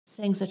people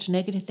saying such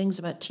negative things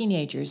about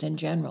teenagers in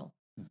general.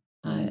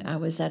 I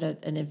was at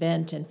an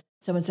event and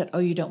someone said, "Oh,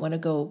 you don't want to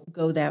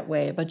go that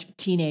way. A bunch of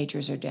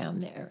teenagers are down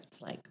there."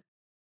 It's like,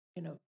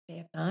 they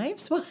have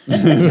knives.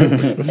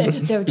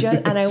 They're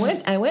just, and I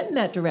went in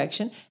that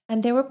direction,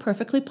 and they were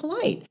perfectly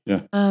polite.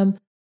 Yeah.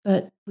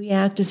 But we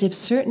act as if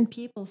certain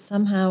people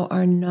somehow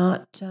are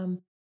not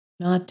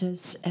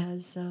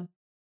as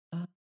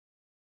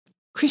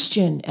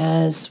Christian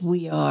as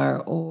we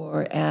are,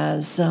 or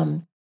as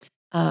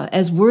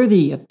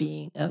worthy of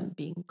being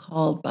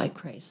called by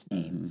Christ's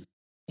name.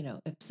 Mm-hmm.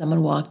 If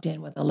someone walked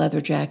in with a leather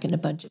jacket and a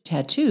bunch of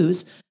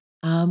tattoos,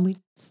 we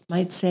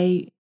might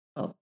say,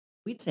 well,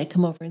 we'd say,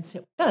 come over and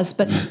sit with us.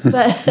 But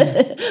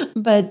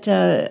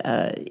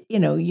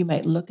you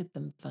might look at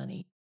them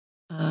funny.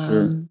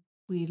 Sure.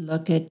 We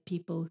look at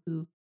people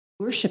who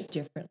worship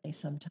differently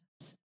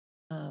sometimes,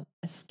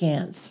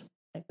 askance.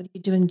 Like, what are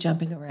you doing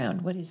jumping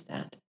around? What is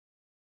that?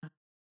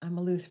 I'm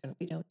a Lutheran.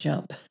 We don't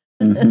jump.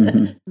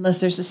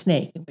 Unless there's a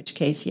snake, in which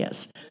case,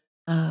 yes.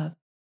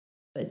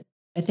 But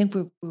I think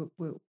we're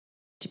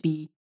to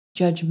be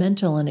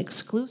judgmental and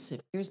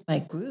exclusive. Here's my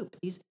group.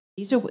 This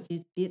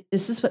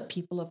is what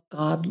people of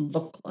God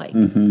look like.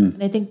 Mm-hmm.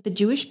 And I think the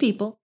Jewish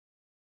people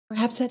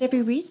perhaps had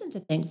every reason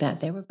to think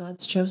that they were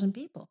God's chosen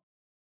people.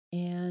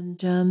 And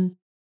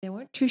they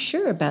weren't too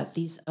sure about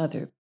these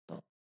other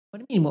people. What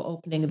do you mean we're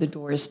opening the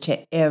doors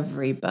to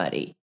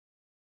everybody?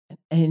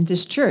 And in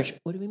this church,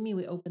 what do we mean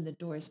we open the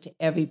doors to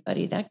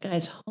everybody? That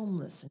guy's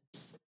homeless and he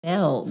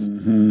smells.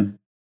 Mm-hmm.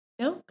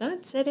 No,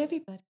 God said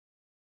everybody.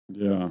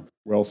 Yeah,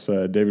 well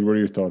said. David, what are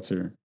your thoughts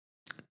here?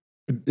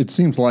 It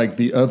seems like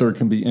the other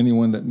can be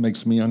anyone that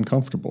makes me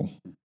uncomfortable.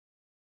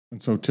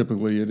 And so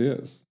typically it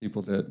is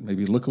people that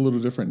maybe look a little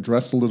different,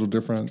 dress a little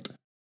different,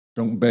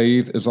 don't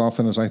bathe as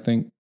often as I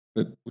think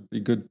that would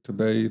be good to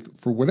bathe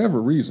for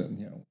whatever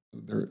reason,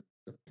 their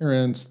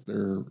appearance,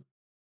 their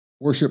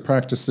worship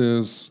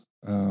practices.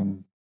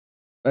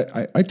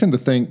 I tend to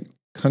think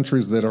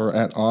countries that are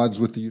at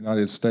odds with the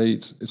United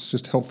States, it's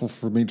just helpful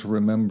for me to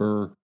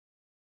remember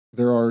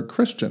there are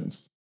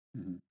Christians.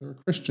 Mm-hmm. There are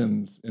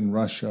Christians in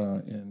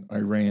Russia, in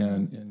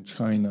Iran, in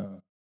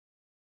China,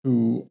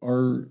 who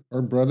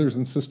are brothers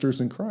and sisters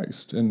in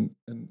Christ. And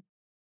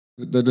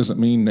that doesn't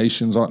mean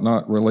nations ought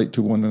not relate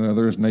to one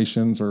another as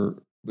nations,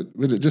 but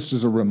it just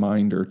is a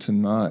reminder to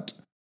not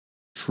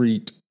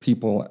treat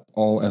people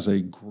all as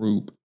a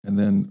group and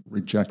then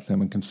reject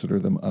them and consider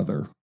them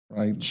other,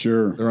 right?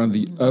 Sure. They're on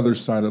the other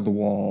side of the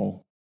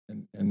wall,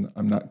 and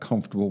I'm not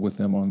comfortable with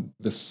them on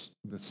this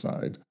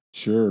side.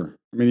 Sure.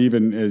 I mean,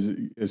 even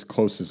as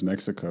close as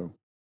Mexico,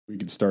 we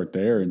could start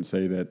there and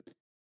say that,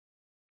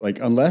 like,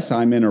 unless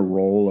I'm in a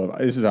role of,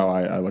 this is how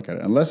I look at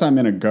it, unless I'm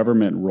in a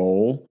government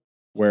role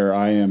where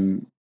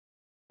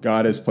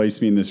God has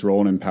placed me in this role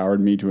and empowered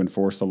me to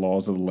enforce the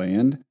laws of the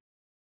land,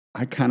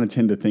 I kind of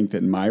tend to think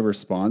that my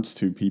response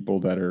to people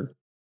that are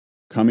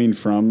coming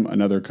from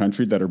another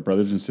country that are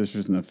brothers and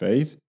sisters in the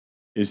faith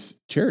is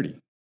charity,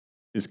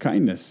 is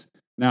kindness.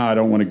 Now, I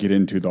don't want to get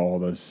into all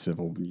the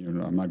civil,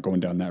 I'm not going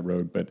down that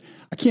road, but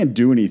I can't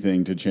do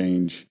anything to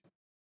change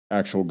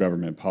actual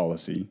government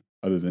policy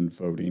other than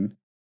voting.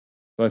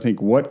 So I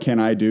think, what can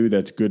I do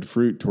that's good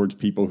fruit towards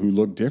people who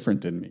look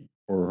different than me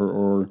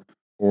or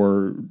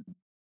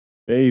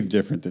bathe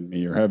different than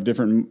me or have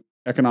different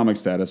economic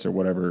status or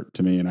whatever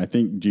to me? And I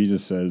think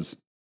Jesus says,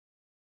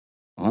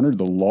 honor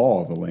the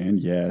law of the land,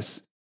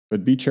 yes,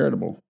 but be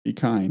charitable, be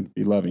kind,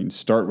 be loving.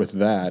 Start with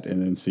that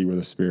and then see where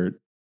the Spirit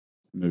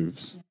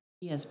moves.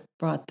 He has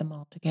brought them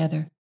all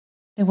together.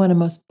 And one of the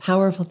most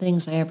powerful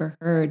things I ever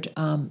heard,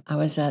 I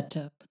was at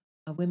a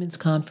women's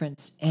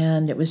conference,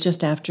 and it was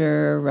just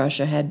after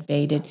Russia had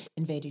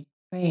invaded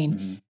Ukraine,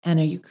 Mm-hmm. and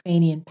a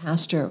Ukrainian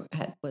pastor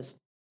was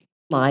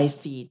live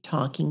feed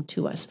talking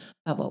to us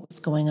about what was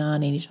going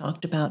on, and he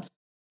talked about,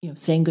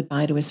 saying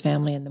goodbye to his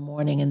family in the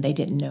morning, and they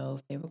didn't know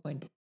if they were going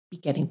to be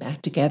getting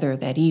back together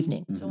that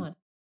evening, and so on.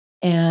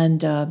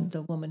 And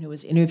the woman who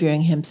was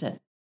interviewing him said,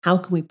 "How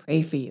can we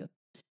pray for you?"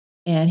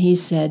 And he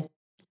said,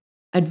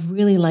 "I'd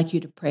really like you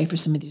to pray for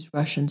some of these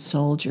Russian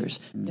soldiers.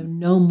 They're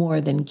no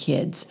more than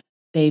kids.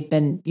 They've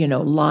been,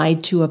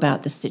 lied to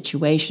about the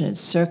situation and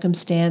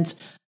circumstance.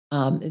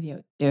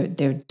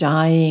 They're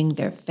dying.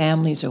 Their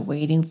families are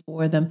waiting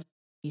for them."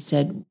 He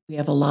said, "We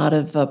have a lot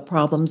of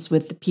problems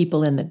with the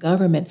people in the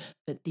government,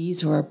 but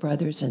these are our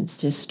brothers and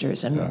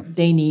sisters, and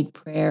they need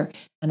prayer."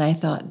 And I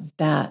thought,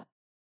 that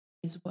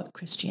is what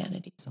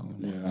Christianity is all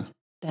about. Yeah.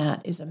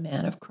 That is a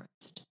man of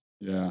Christ.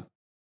 Yeah.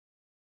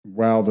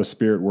 Wow, the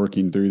Spirit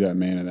working through that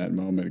man in that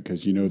moment,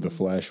 because the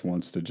flesh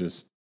wants to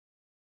just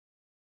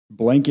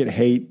blanket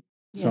hate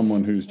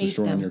someone who's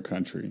destroying your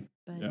country.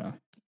 But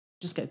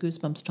just got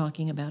goosebumps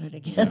talking about it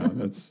again.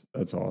 Yeah,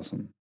 that's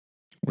awesome.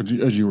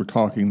 As you were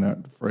talking,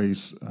 that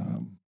phrase,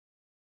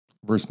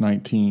 verse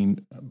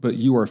 19, but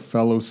you are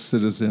fellow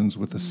citizens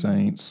with the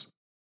saints.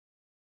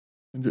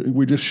 And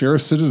we just share a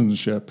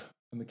citizenship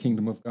in the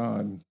kingdom of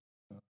God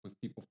with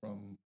people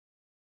from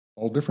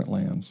all different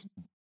lands.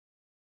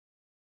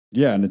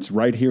 Yeah, and it's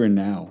right here and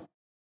now.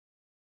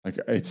 Like,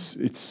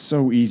 it's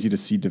so easy to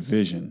see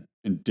division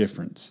and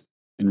difference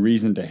and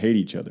reason to hate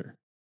each other.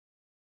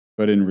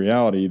 But in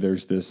reality,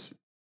 there's this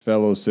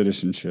fellow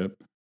citizenship,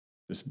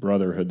 this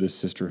brotherhood, this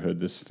sisterhood,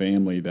 this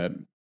family that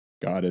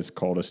God has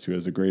called us to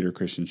as a greater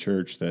Christian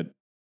church. That,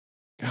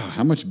 God,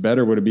 how much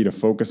better would it be to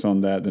focus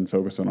on that than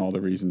focus on all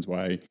the reasons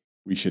why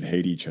we should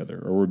hate each other,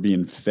 or we're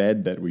being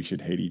fed that we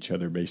should hate each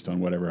other based on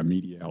whatever a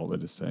media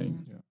outlet is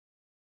saying. Yeah.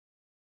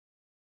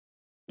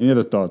 Any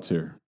other thoughts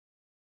here?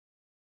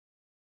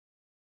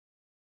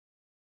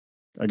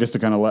 I guess to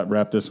kind of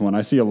wrap this one,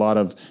 I see a lot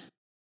of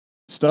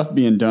stuff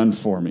being done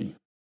for me.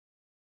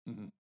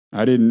 Mm-hmm.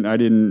 I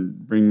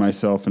didn't bring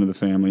myself into the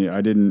family.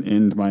 I didn't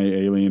end my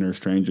alien or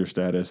stranger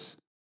status.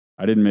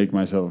 I didn't make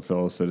myself a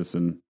fellow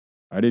citizen.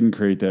 I didn't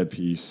create that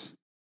peace.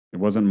 It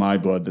wasn't my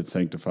blood that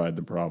sanctified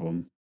the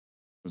problem.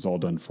 It was all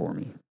done for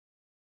me.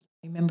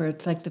 I remember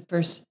it's like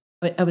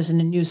I was in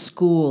a new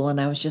school,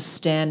 and I was just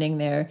standing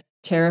there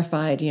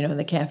terrified, in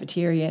the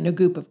cafeteria, and a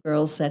group of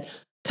girls said,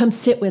 "Come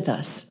sit with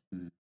us."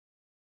 Thank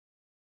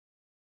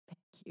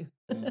you.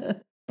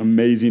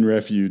 Amazing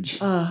refuge.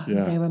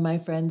 They were my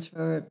friends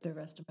for the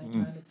rest of my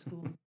time at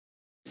school.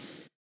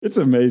 It's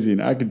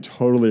amazing. I can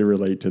totally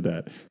relate to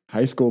that.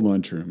 High school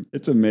lunchroom.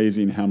 It's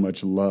amazing how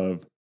much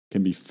love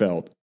can be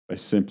felt by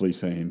simply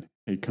saying,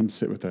 "Hey, come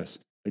sit with us.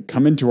 Like,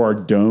 come into our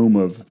dome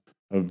of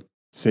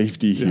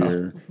safety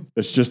here."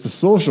 That's just a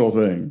social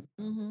thing,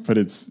 but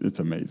it's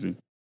amazing.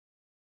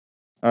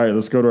 All right,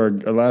 let's go to our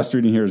last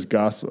reading here is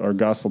our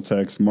gospel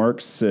text, Mark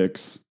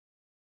 6,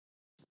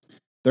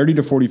 30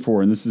 to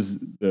 44. And this is,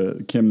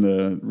 Kim,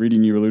 the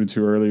reading you alluded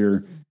to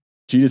earlier,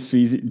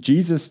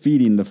 Jesus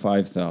feeding the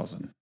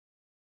 5,000.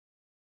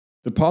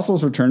 The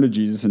apostles returned to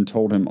Jesus and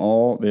told him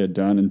all they had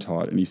done and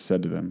taught. And he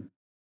said to them,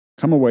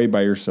 "Come away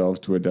by yourselves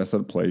to a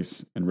desolate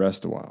place and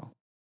rest a while."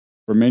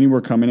 For many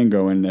were coming and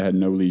going, and they had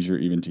no leisure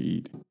even to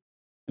eat.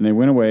 And they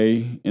went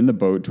away in the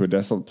boat to a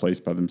desolate place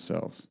by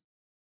themselves.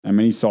 And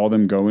many saw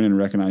them going and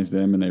recognized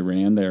them, and they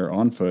ran there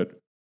on foot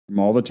from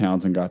all the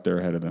towns and got there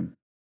ahead of them.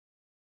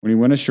 When he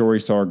went ashore,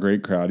 he saw a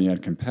great crowd, and he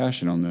had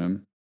compassion on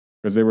them,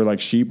 because they were like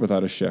sheep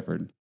without a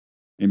shepherd. And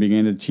he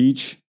began to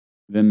teach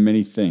them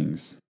many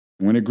things.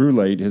 And when it grew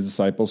late, his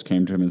disciples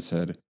came to him and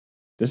said,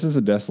 "This is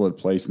a desolate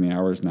place, and the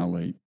hour is now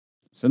late.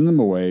 Send them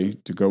away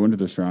to go into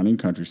the surrounding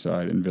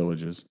countryside and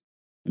villages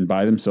and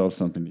buy themselves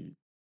something to eat.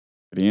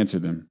 But he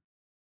answered them,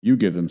 You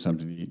give them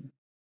something to eat.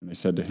 And they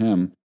said to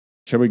him,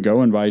 Shall we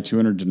go and buy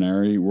 200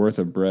 denarii worth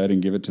of bread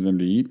and give it to them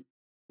to eat?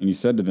 And he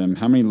said to them,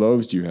 How many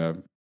loaves do you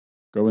have?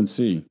 Go and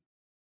see.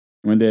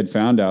 And when they had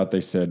found out,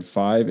 they said,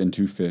 5 and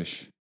 2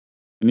 fish.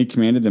 And he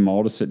commanded them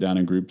all to sit down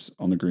in groups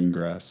on the green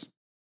grass.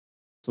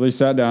 So they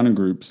sat down in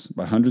groups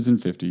by hundreds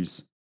and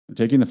fifties. And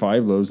taking the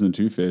 5 loaves and the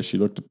 2 fish, he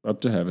looked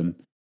up to heaven,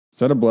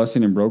 said a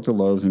blessing, and broke the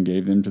loaves and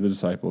gave them to the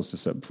disciples to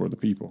set before the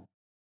people.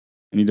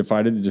 And he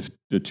divided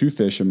the 2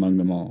 fish among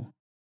them all.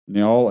 And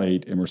they all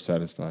ate and were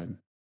satisfied.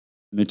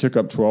 And they took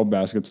up 12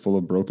 baskets full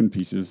of broken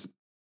pieces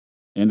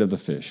and of the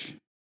fish.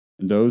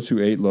 And those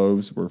who ate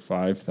loaves were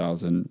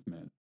 5,000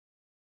 men.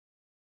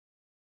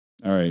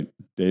 All right,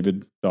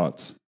 David,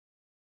 thoughts?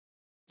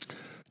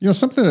 You know,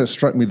 something that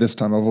struck me this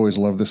time, I've always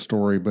loved this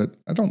story, but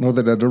I don't know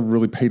that I'd ever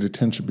really paid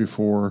attention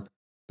before,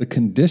 the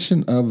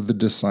condition of the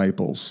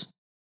disciples.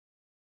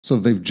 So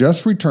they've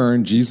just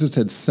returned. Jesus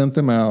had sent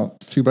them out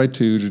 2 by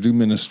 2 to do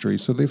ministry.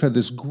 So they've had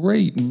this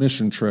great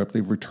mission trip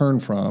they've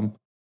returned from.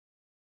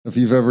 If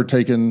you've ever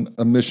taken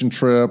a mission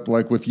trip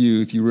like with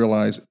youth, you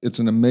realize it's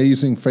an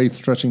amazing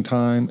faith-stretching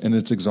time and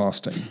it's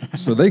exhausting.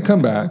 So they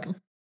come back,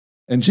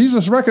 and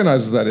Jesus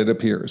recognizes that, it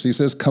appears. He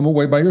says, Come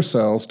away by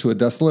yourselves to a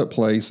desolate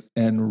place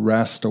and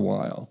rest a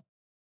while.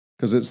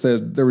 Because it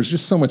said there was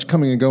just so much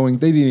coming and going,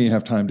 they didn't even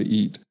have time to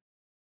eat.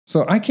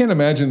 So I can't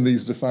imagine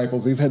these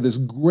disciples. They've had this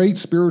great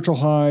spiritual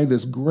high,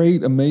 this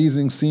great,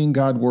 amazing seeing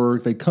God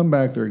work. They come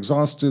back, they're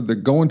exhausted, they're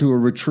going to a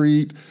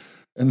retreat,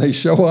 and they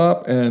show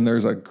up, and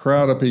there's a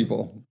crowd of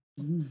people.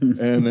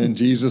 And then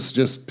Jesus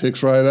just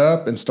picks right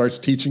up and starts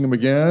teaching them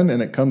again.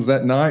 And it comes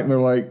that night, and they're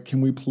like,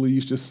 Can we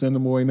please just send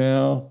them away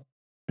now?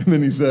 And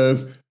then he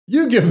says,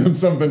 You give them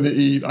something to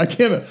eat. I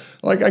can't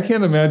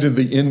imagine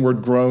the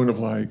inward groan of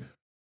like,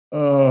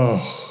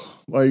 oh,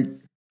 like,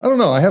 I don't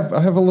know. I have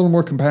a little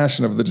more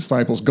compassion of the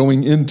disciples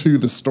going into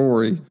the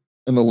story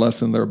and the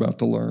lesson they're about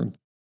to learn.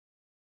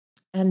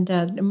 And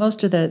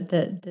most of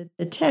the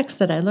text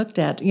that I looked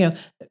at, you know,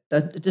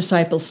 the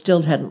disciples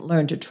still hadn't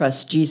learned to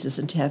trust Jesus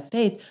and to have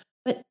faith.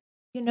 But,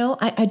 you know,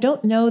 I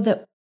don't know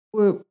that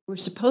we're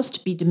supposed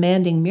to be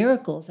demanding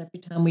miracles every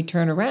time we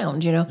turn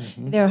around. You know,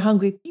 There are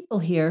hungry people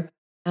here.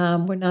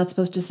 We're not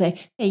supposed to say,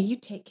 Hey, you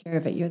take care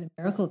of it. You're the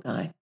miracle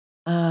guy.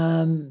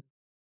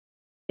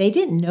 They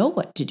didn't know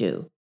what to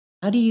do.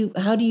 How do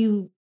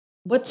you,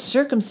 what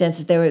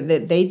circumstances they were,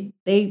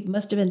 they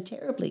must have been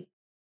terribly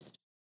confused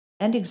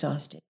and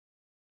exhausted,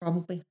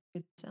 probably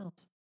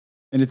themselves.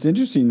 And it's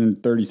interesting in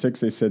 36,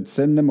 they said,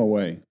 Send them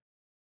away.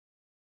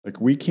 Like,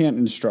 we can't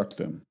instruct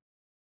them.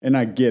 And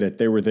I get it.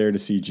 They were there to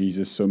see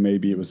Jesus. So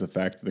maybe it was the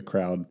fact that the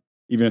crowd,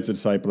 even if the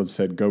disciple had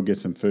said, Go get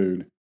some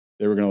food,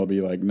 they were going to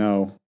be like,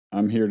 No,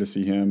 I'm here to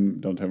see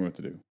him. Don't tell me what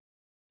to do.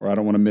 Or I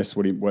don't want to miss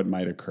what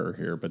might occur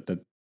here. But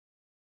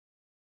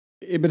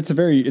it's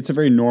a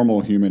very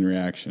normal human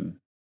reaction.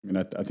 I mean,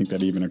 I think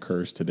that even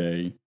occurs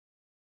today.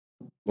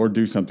 Lord,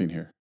 do something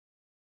here.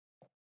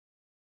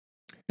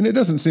 And it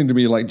doesn't seem to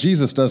me like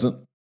Jesus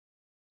doesn't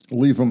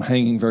leave them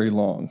hanging very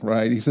long,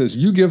 right? He says,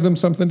 You give them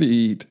something to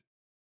eat.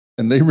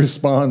 And they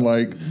respond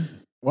like,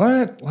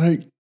 What?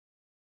 Like,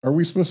 are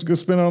we supposed to go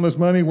spend all this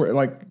money?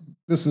 Like,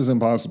 this is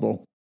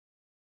impossible.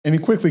 And he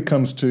quickly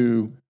comes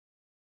to,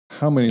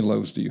 How many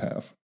loaves do you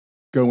have?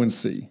 Go and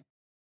see.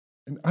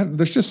 And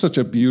there's just such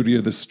a beauty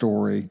of this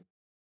story.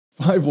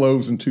 5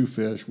 loaves and 2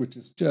 fish, which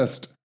is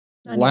just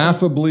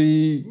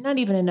laughably not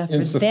even enough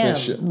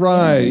insufficient. For them.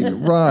 Right,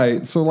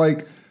 right. So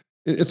like,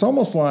 it's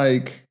almost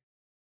like,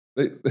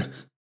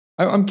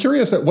 I'm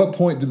curious at what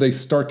point did they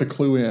start to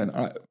clue in?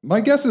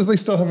 My guess is they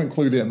still haven't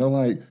clued in. They're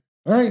like,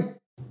 all right,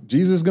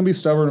 Jesus is going to be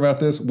stubborn about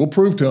this. We'll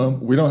prove to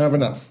him we don't have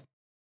enough,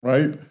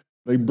 right?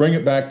 They bring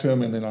it back to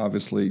him, and then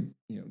obviously,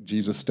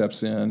 Jesus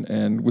steps in,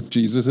 and with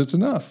Jesus, it's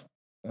enough.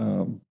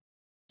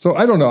 So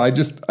I don't know.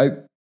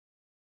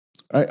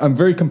 I'm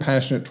very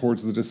compassionate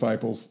towards the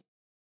disciples,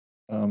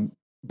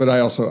 but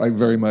I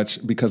very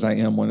much, because I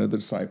am one of the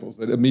disciples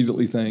that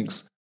immediately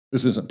thinks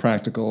this isn't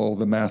practical,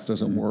 the math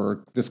doesn't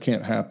work, this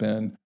can't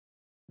happen,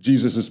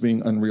 Jesus is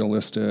being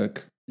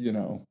unrealistic,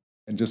 and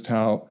just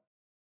how.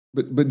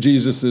 But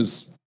Jesus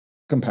is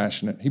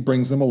compassionate. He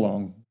brings them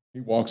along. He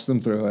walks them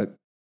through it.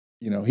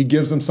 He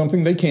gives them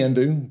something they can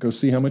do. Go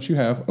see how much you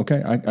have.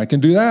 Okay, I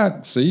can do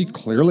that. See,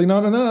 clearly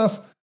not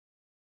enough.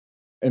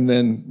 And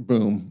then,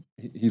 boom,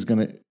 he's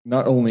going to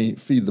not only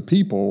feed the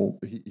people,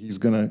 he's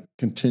going to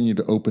continue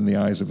to open the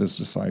eyes of his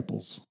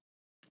disciples.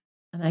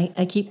 And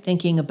I keep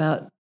thinking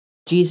about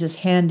Jesus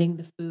handing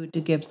the food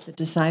to give to the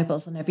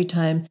disciples. And every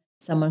time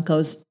someone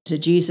goes to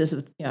Jesus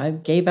with, I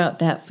gave out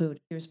that food,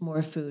 here's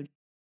more food.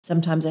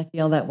 Sometimes I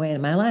feel that way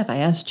in my life. I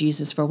ask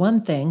Jesus for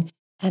one thing,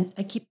 and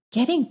I keep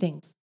getting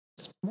things.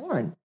 More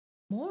and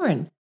more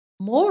and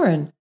more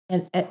and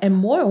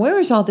more. Where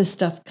is all this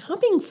stuff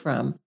coming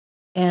from?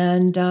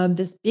 And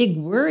this big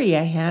worry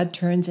I had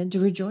turns into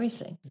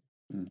rejoicing.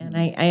 Mm-hmm. And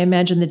I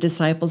imagine the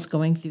disciples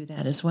going through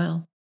that as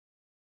well.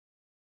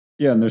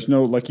 Yeah, and there's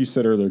no, like you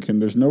said earlier,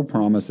 Kim, there's no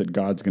promise that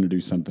God's going to do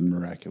something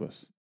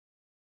miraculous.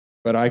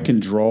 But I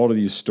can draw to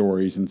these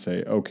stories and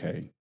say,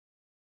 okay,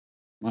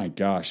 my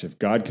gosh, if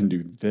God can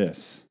do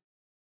this,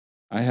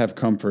 I have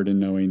comfort in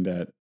knowing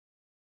that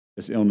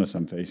this illness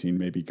I'm facing,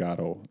 maybe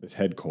this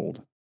head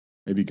cold,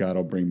 maybe God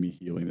will bring me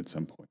healing at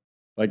some point.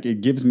 Like,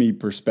 it gives me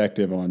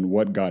perspective on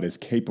what God is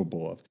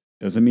capable of.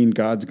 Doesn't mean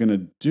God's going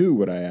to do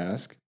what I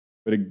ask,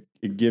 but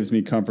it gives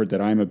me comfort that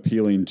I'm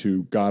appealing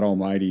to God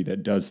Almighty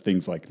that does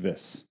things like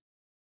this,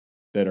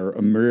 that are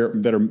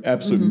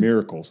absolute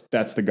miracles.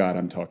 That's the God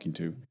I'm talking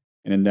to.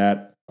 And in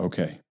that,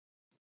 okay,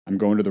 I'm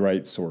going to the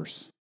right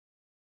source.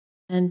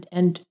 And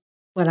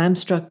what I'm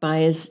struck by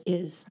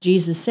is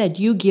Jesus said,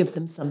 you give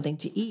them something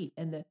to eat.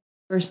 And the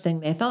first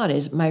thing they thought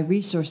is, my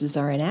resources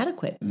are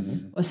inadequate.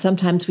 Well,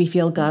 sometimes we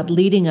feel God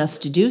leading us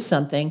to do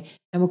something,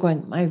 and we're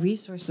going, my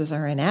resources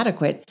are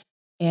inadequate.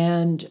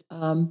 And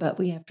but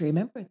we have to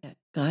remember that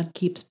God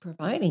keeps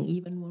providing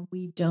even when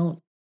we don't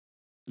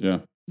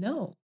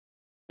know.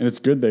 And it's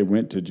good they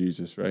went to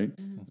Jesus, right?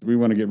 We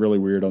want to get really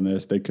weird on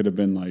this. They could have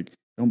been like,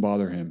 don't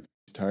bother him.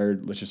 He's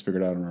tired. Let's just figure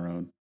it out on our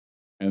own.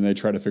 And they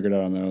try to figure it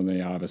out on their own.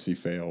 They obviously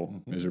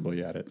fail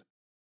miserably at it.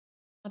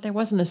 But there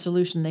wasn't a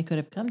solution they could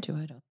have come to,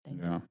 I don't think.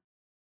 Yeah.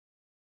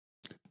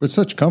 But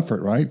such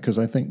comfort, right? Because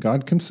I think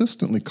God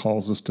consistently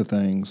calls us to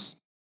things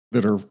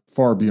that are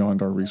far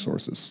beyond our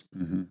resources.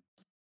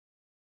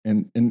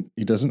 And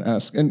he doesn't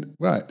ask, and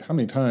right, how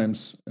many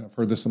times, I've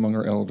heard this among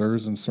our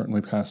elders and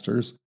certainly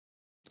pastors,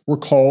 we're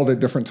called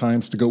at different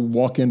times to go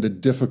walk into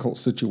difficult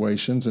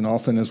situations. And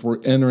often as we're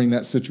entering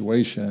that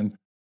situation,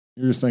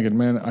 you're just thinking,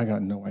 man, I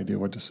got no idea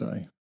what to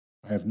say.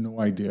 I have no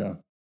idea.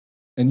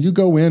 And you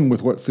go in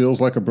with what feels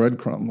like a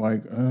breadcrumb,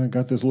 like, I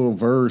got this little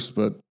verse,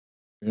 but,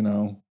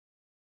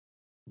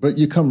 but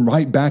you come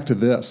right back to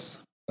this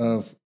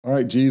of, all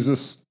right,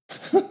 Jesus,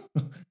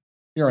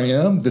 here I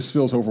am. This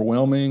feels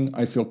overwhelming.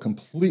 I feel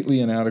completely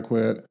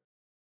inadequate,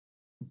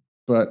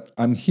 but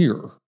I'm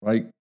here,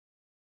 right?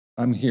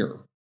 I'm here.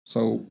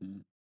 So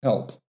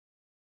help.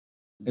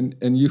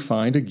 And you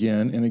find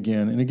again and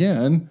again and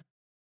again,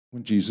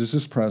 when Jesus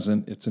is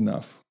present, it's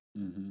enough,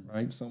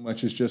 right? So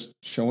much as just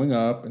showing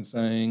up and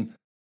saying,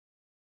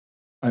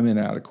 I'm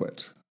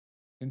inadequate.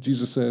 And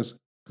Jesus says,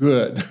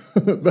 good.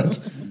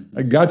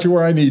 I got you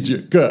where I need you.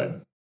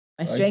 Good.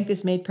 My strength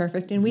is made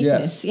perfect in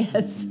weakness.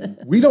 Yes.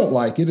 We don't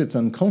like it. It's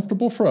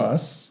uncomfortable for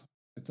us.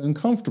 It's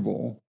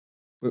uncomfortable.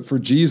 But for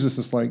Jesus,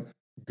 it's like,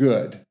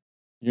 good.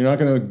 You're not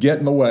going to get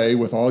in the way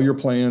with all your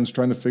plans,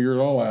 trying to figure it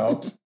all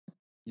out.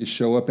 You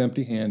show up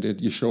empty-handed.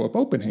 You show up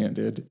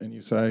open-handed. And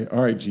you say,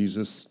 all right,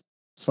 Jesus,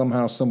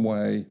 somehow, some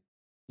way,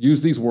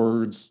 use these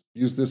words,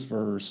 use this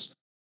verse,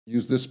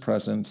 use this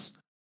presence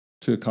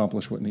to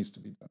accomplish what needs to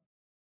be done.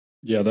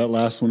 Yeah, that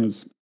last one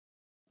is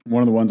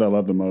one of the ones I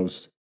love the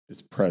most,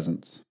 is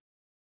presence.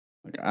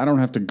 Like, I don't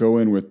have to go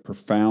in with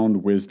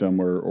profound wisdom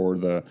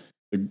or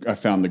I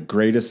found the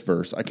greatest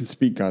verse. I can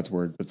speak God's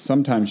word, but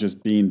sometimes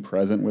just being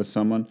present with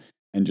someone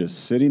and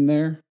just sitting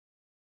there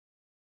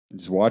and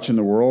just watching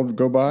the world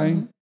go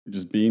by,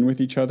 just being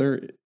with each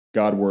other,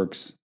 God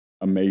works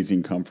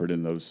amazing comfort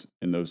in those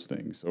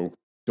things. So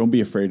don't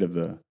be afraid of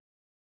the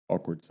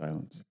awkward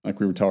silence. Like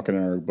we were talking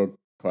in our book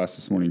class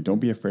this morning, don't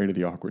be afraid of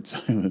the awkward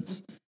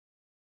silence.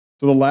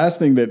 So the last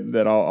thing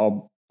that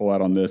I'll pull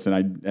out on this, and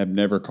I have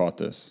never caught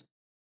this,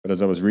 but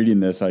as I was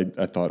reading this, I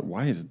thought,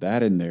 why is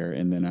that in there?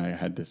 And then I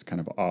had this kind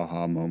of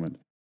aha moment.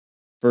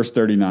 Verse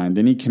 39,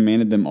 then he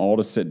commanded them all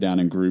to sit down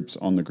in groups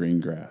on the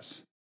green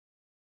grass.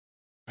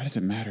 Why does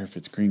it matter if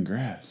it's green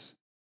grass?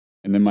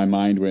 And then my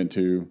mind went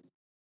to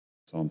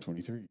Psalm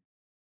 23.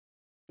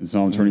 In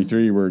Psalm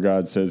 23, where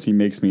God says, he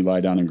makes me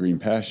lie down in green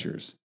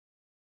pastures.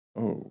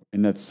 Oh,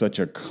 and that's such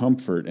a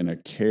comfort and a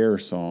care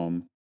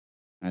psalm.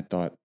 I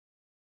thought,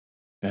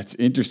 that's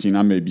interesting.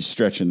 I may be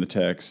stretching the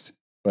text,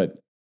 but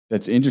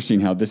that's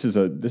interesting how this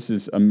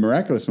is a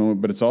miraculous moment,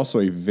 but it's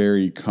also a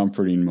very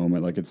comforting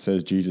moment. Like it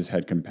says, Jesus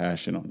had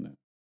compassion on them.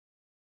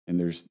 And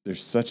there's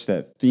such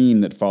that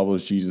theme that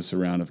follows Jesus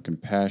around of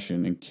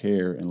compassion and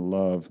care and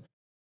love,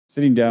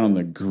 sitting down on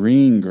the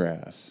green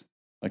grass.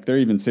 Like they're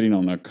even sitting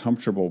on a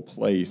comfortable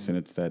place. And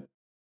it's that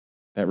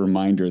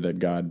reminder that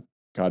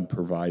God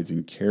provides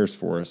and cares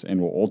for us and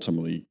will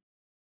ultimately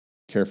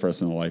care for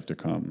us in the life to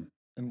come.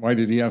 And why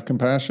did he have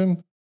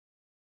compassion?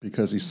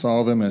 Because he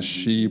saw them as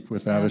sheep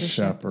without a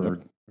shepherd.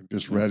 Yep. We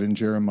just read in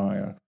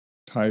Jeremiah.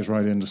 Ties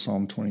right into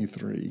Psalm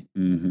 23.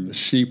 The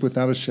sheep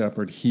without a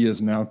shepherd, he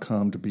has now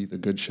come to be the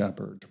good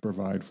shepherd, to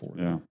provide for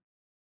them.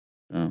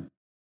 Yeah.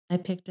 I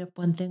picked up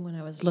one thing when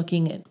I was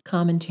looking at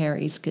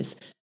commentaries, because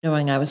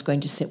knowing I was going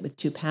to sit with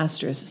two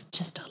pastors is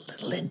just a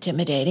little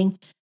intimidating.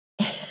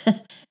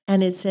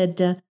 And it said,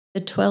 the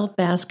 12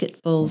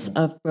 basketfuls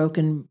of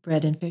broken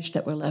bread and fish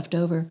that were left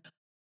over,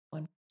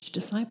 one for each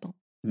disciple.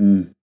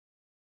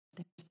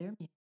 There's their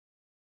meal.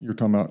 You're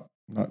talking about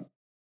not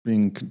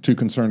being too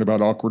concerned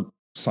about awkward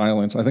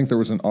silence. I think there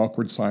was an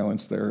awkward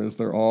silence there as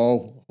they're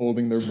all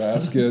holding their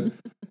basket.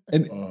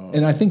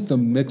 And I think the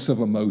mix of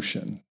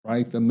emotion,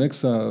 right? The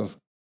mix of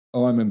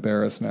oh, I'm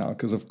embarrassed now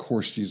because of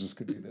course Jesus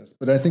could do this.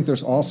 But I think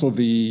there's also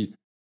this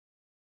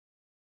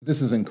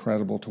is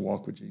incredible to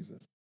walk with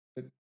Jesus.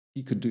 That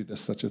he could do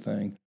this, such a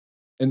thing.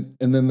 And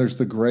then there's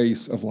the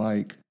grace of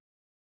like,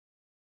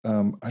 I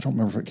don't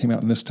remember if it came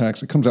out in this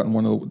text. It comes out in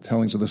one of the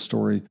tellings of the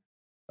story.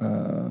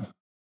 I'll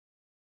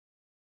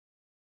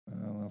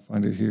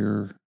find it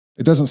here.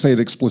 It doesn't say it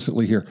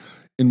explicitly here.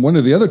 In one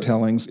of the other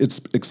tellings, it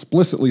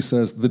explicitly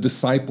says the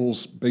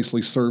disciples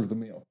basically serve the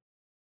meal.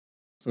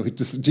 So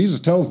Jesus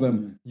tells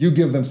them, you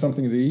give them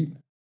something to eat,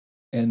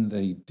 and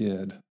they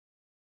did.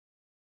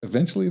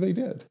 Eventually they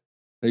did.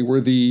 They were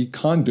the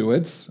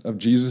conduits of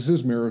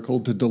Jesus' miracle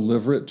to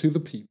deliver it to the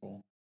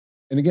people.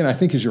 And again, I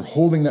think as you're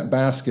holding that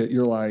basket,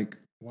 you're like,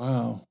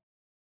 wow,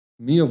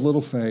 me of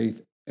little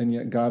faith, and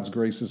yet God's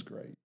grace is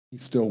great. He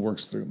still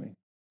works through me.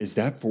 Is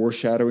that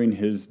foreshadowing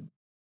his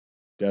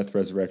death,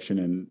 resurrection,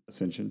 and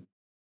ascension?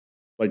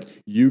 Like,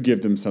 you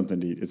give them something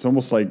to eat. It's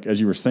almost like,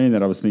 as you were saying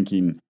that, I was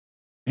thinking,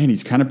 man,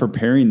 he's kind of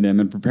preparing them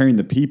and preparing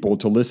the people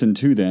to listen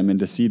to them and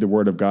to see the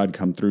word of God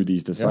come through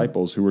these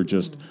disciples who are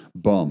just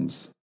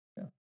bums.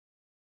 Yeah.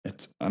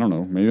 I don't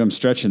know, maybe I'm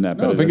stretching that.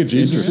 No, but think of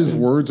Jesus'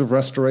 words of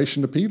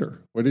restoration to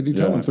Peter. What did he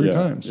tell him 3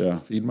 times? Yeah.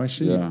 Feed my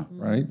sheep,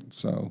 right?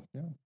 So,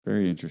 yeah.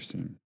 Very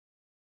interesting.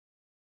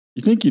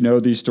 You think you know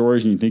these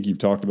stories and you think you've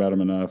talked about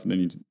them enough, and then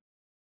you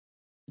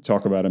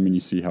talk about them and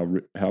you see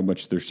how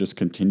much there's just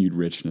continued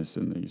richness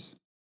in these.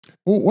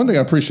 Well, one thing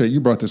I appreciate, you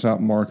brought this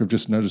out, Mark, of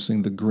just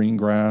noticing the green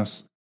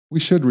grass. We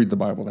should read the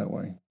Bible that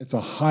way. It's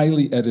a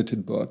highly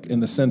edited book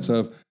in the sense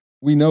of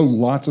we know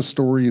lots of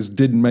stories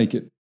didn't make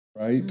it,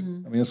 right?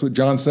 Mm-hmm. I mean, that's what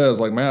John says.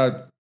 Like, man,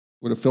 I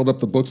would have filled up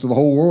the books of the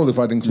whole world if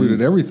I'd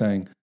included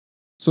everything.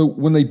 So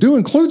when they do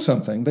include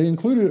something, they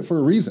included it for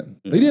a reason.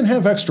 They didn't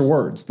have extra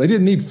words. They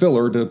didn't need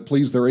filler to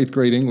please their 8th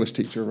grade English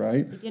teacher,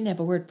 right? They didn't have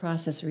a word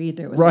processor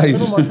either. It was a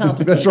little more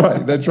complicated.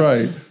 That's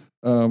right.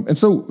 And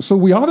so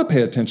we ought to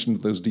pay attention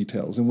to those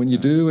details. And when you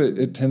do,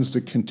 it tends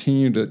to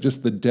continue to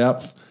just the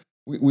depth.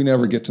 We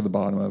never get to the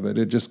bottom of it.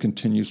 It just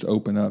continues to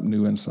open up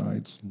new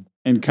insights.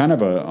 And kind of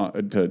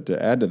to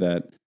add to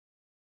that,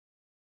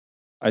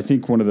 I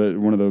think one of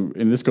the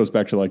and this goes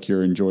back to like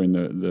you're enjoying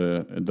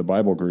the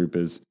Bible group,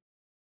 is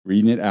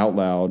reading it out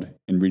loud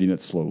and reading it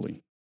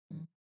slowly.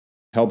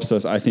 Helps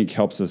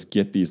us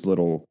get these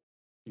little,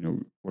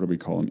 what do we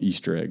call them?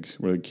 Easter eggs,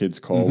 where the kids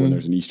call when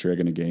there's an Easter egg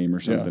in a game or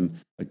something.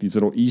 Like these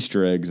little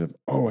Easter eggs of,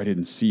 oh, I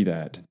didn't see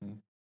that.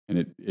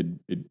 And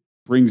it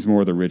brings more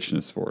of the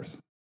richness forth.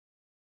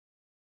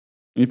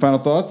 Any final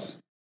thoughts?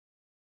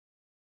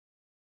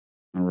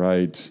 All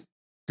right.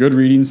 Good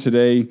readings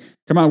today.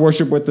 Come on,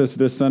 worship with us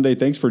this Sunday.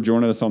 Thanks for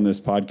joining us on this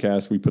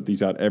podcast. We put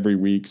these out every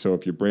week. So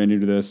if you're brand new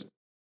to this,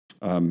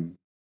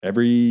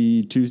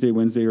 every Tuesday,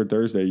 Wednesday, or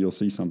Thursday, you'll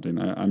see something.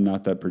 I'm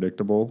not that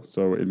predictable,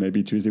 so it may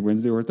be Tuesday,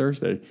 Wednesday, or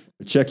Thursday.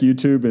 But check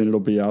YouTube, and it'll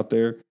be out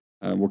there.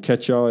 We'll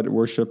catch y'all at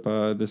worship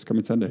this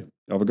coming Sunday.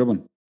 Y'all have a good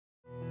one.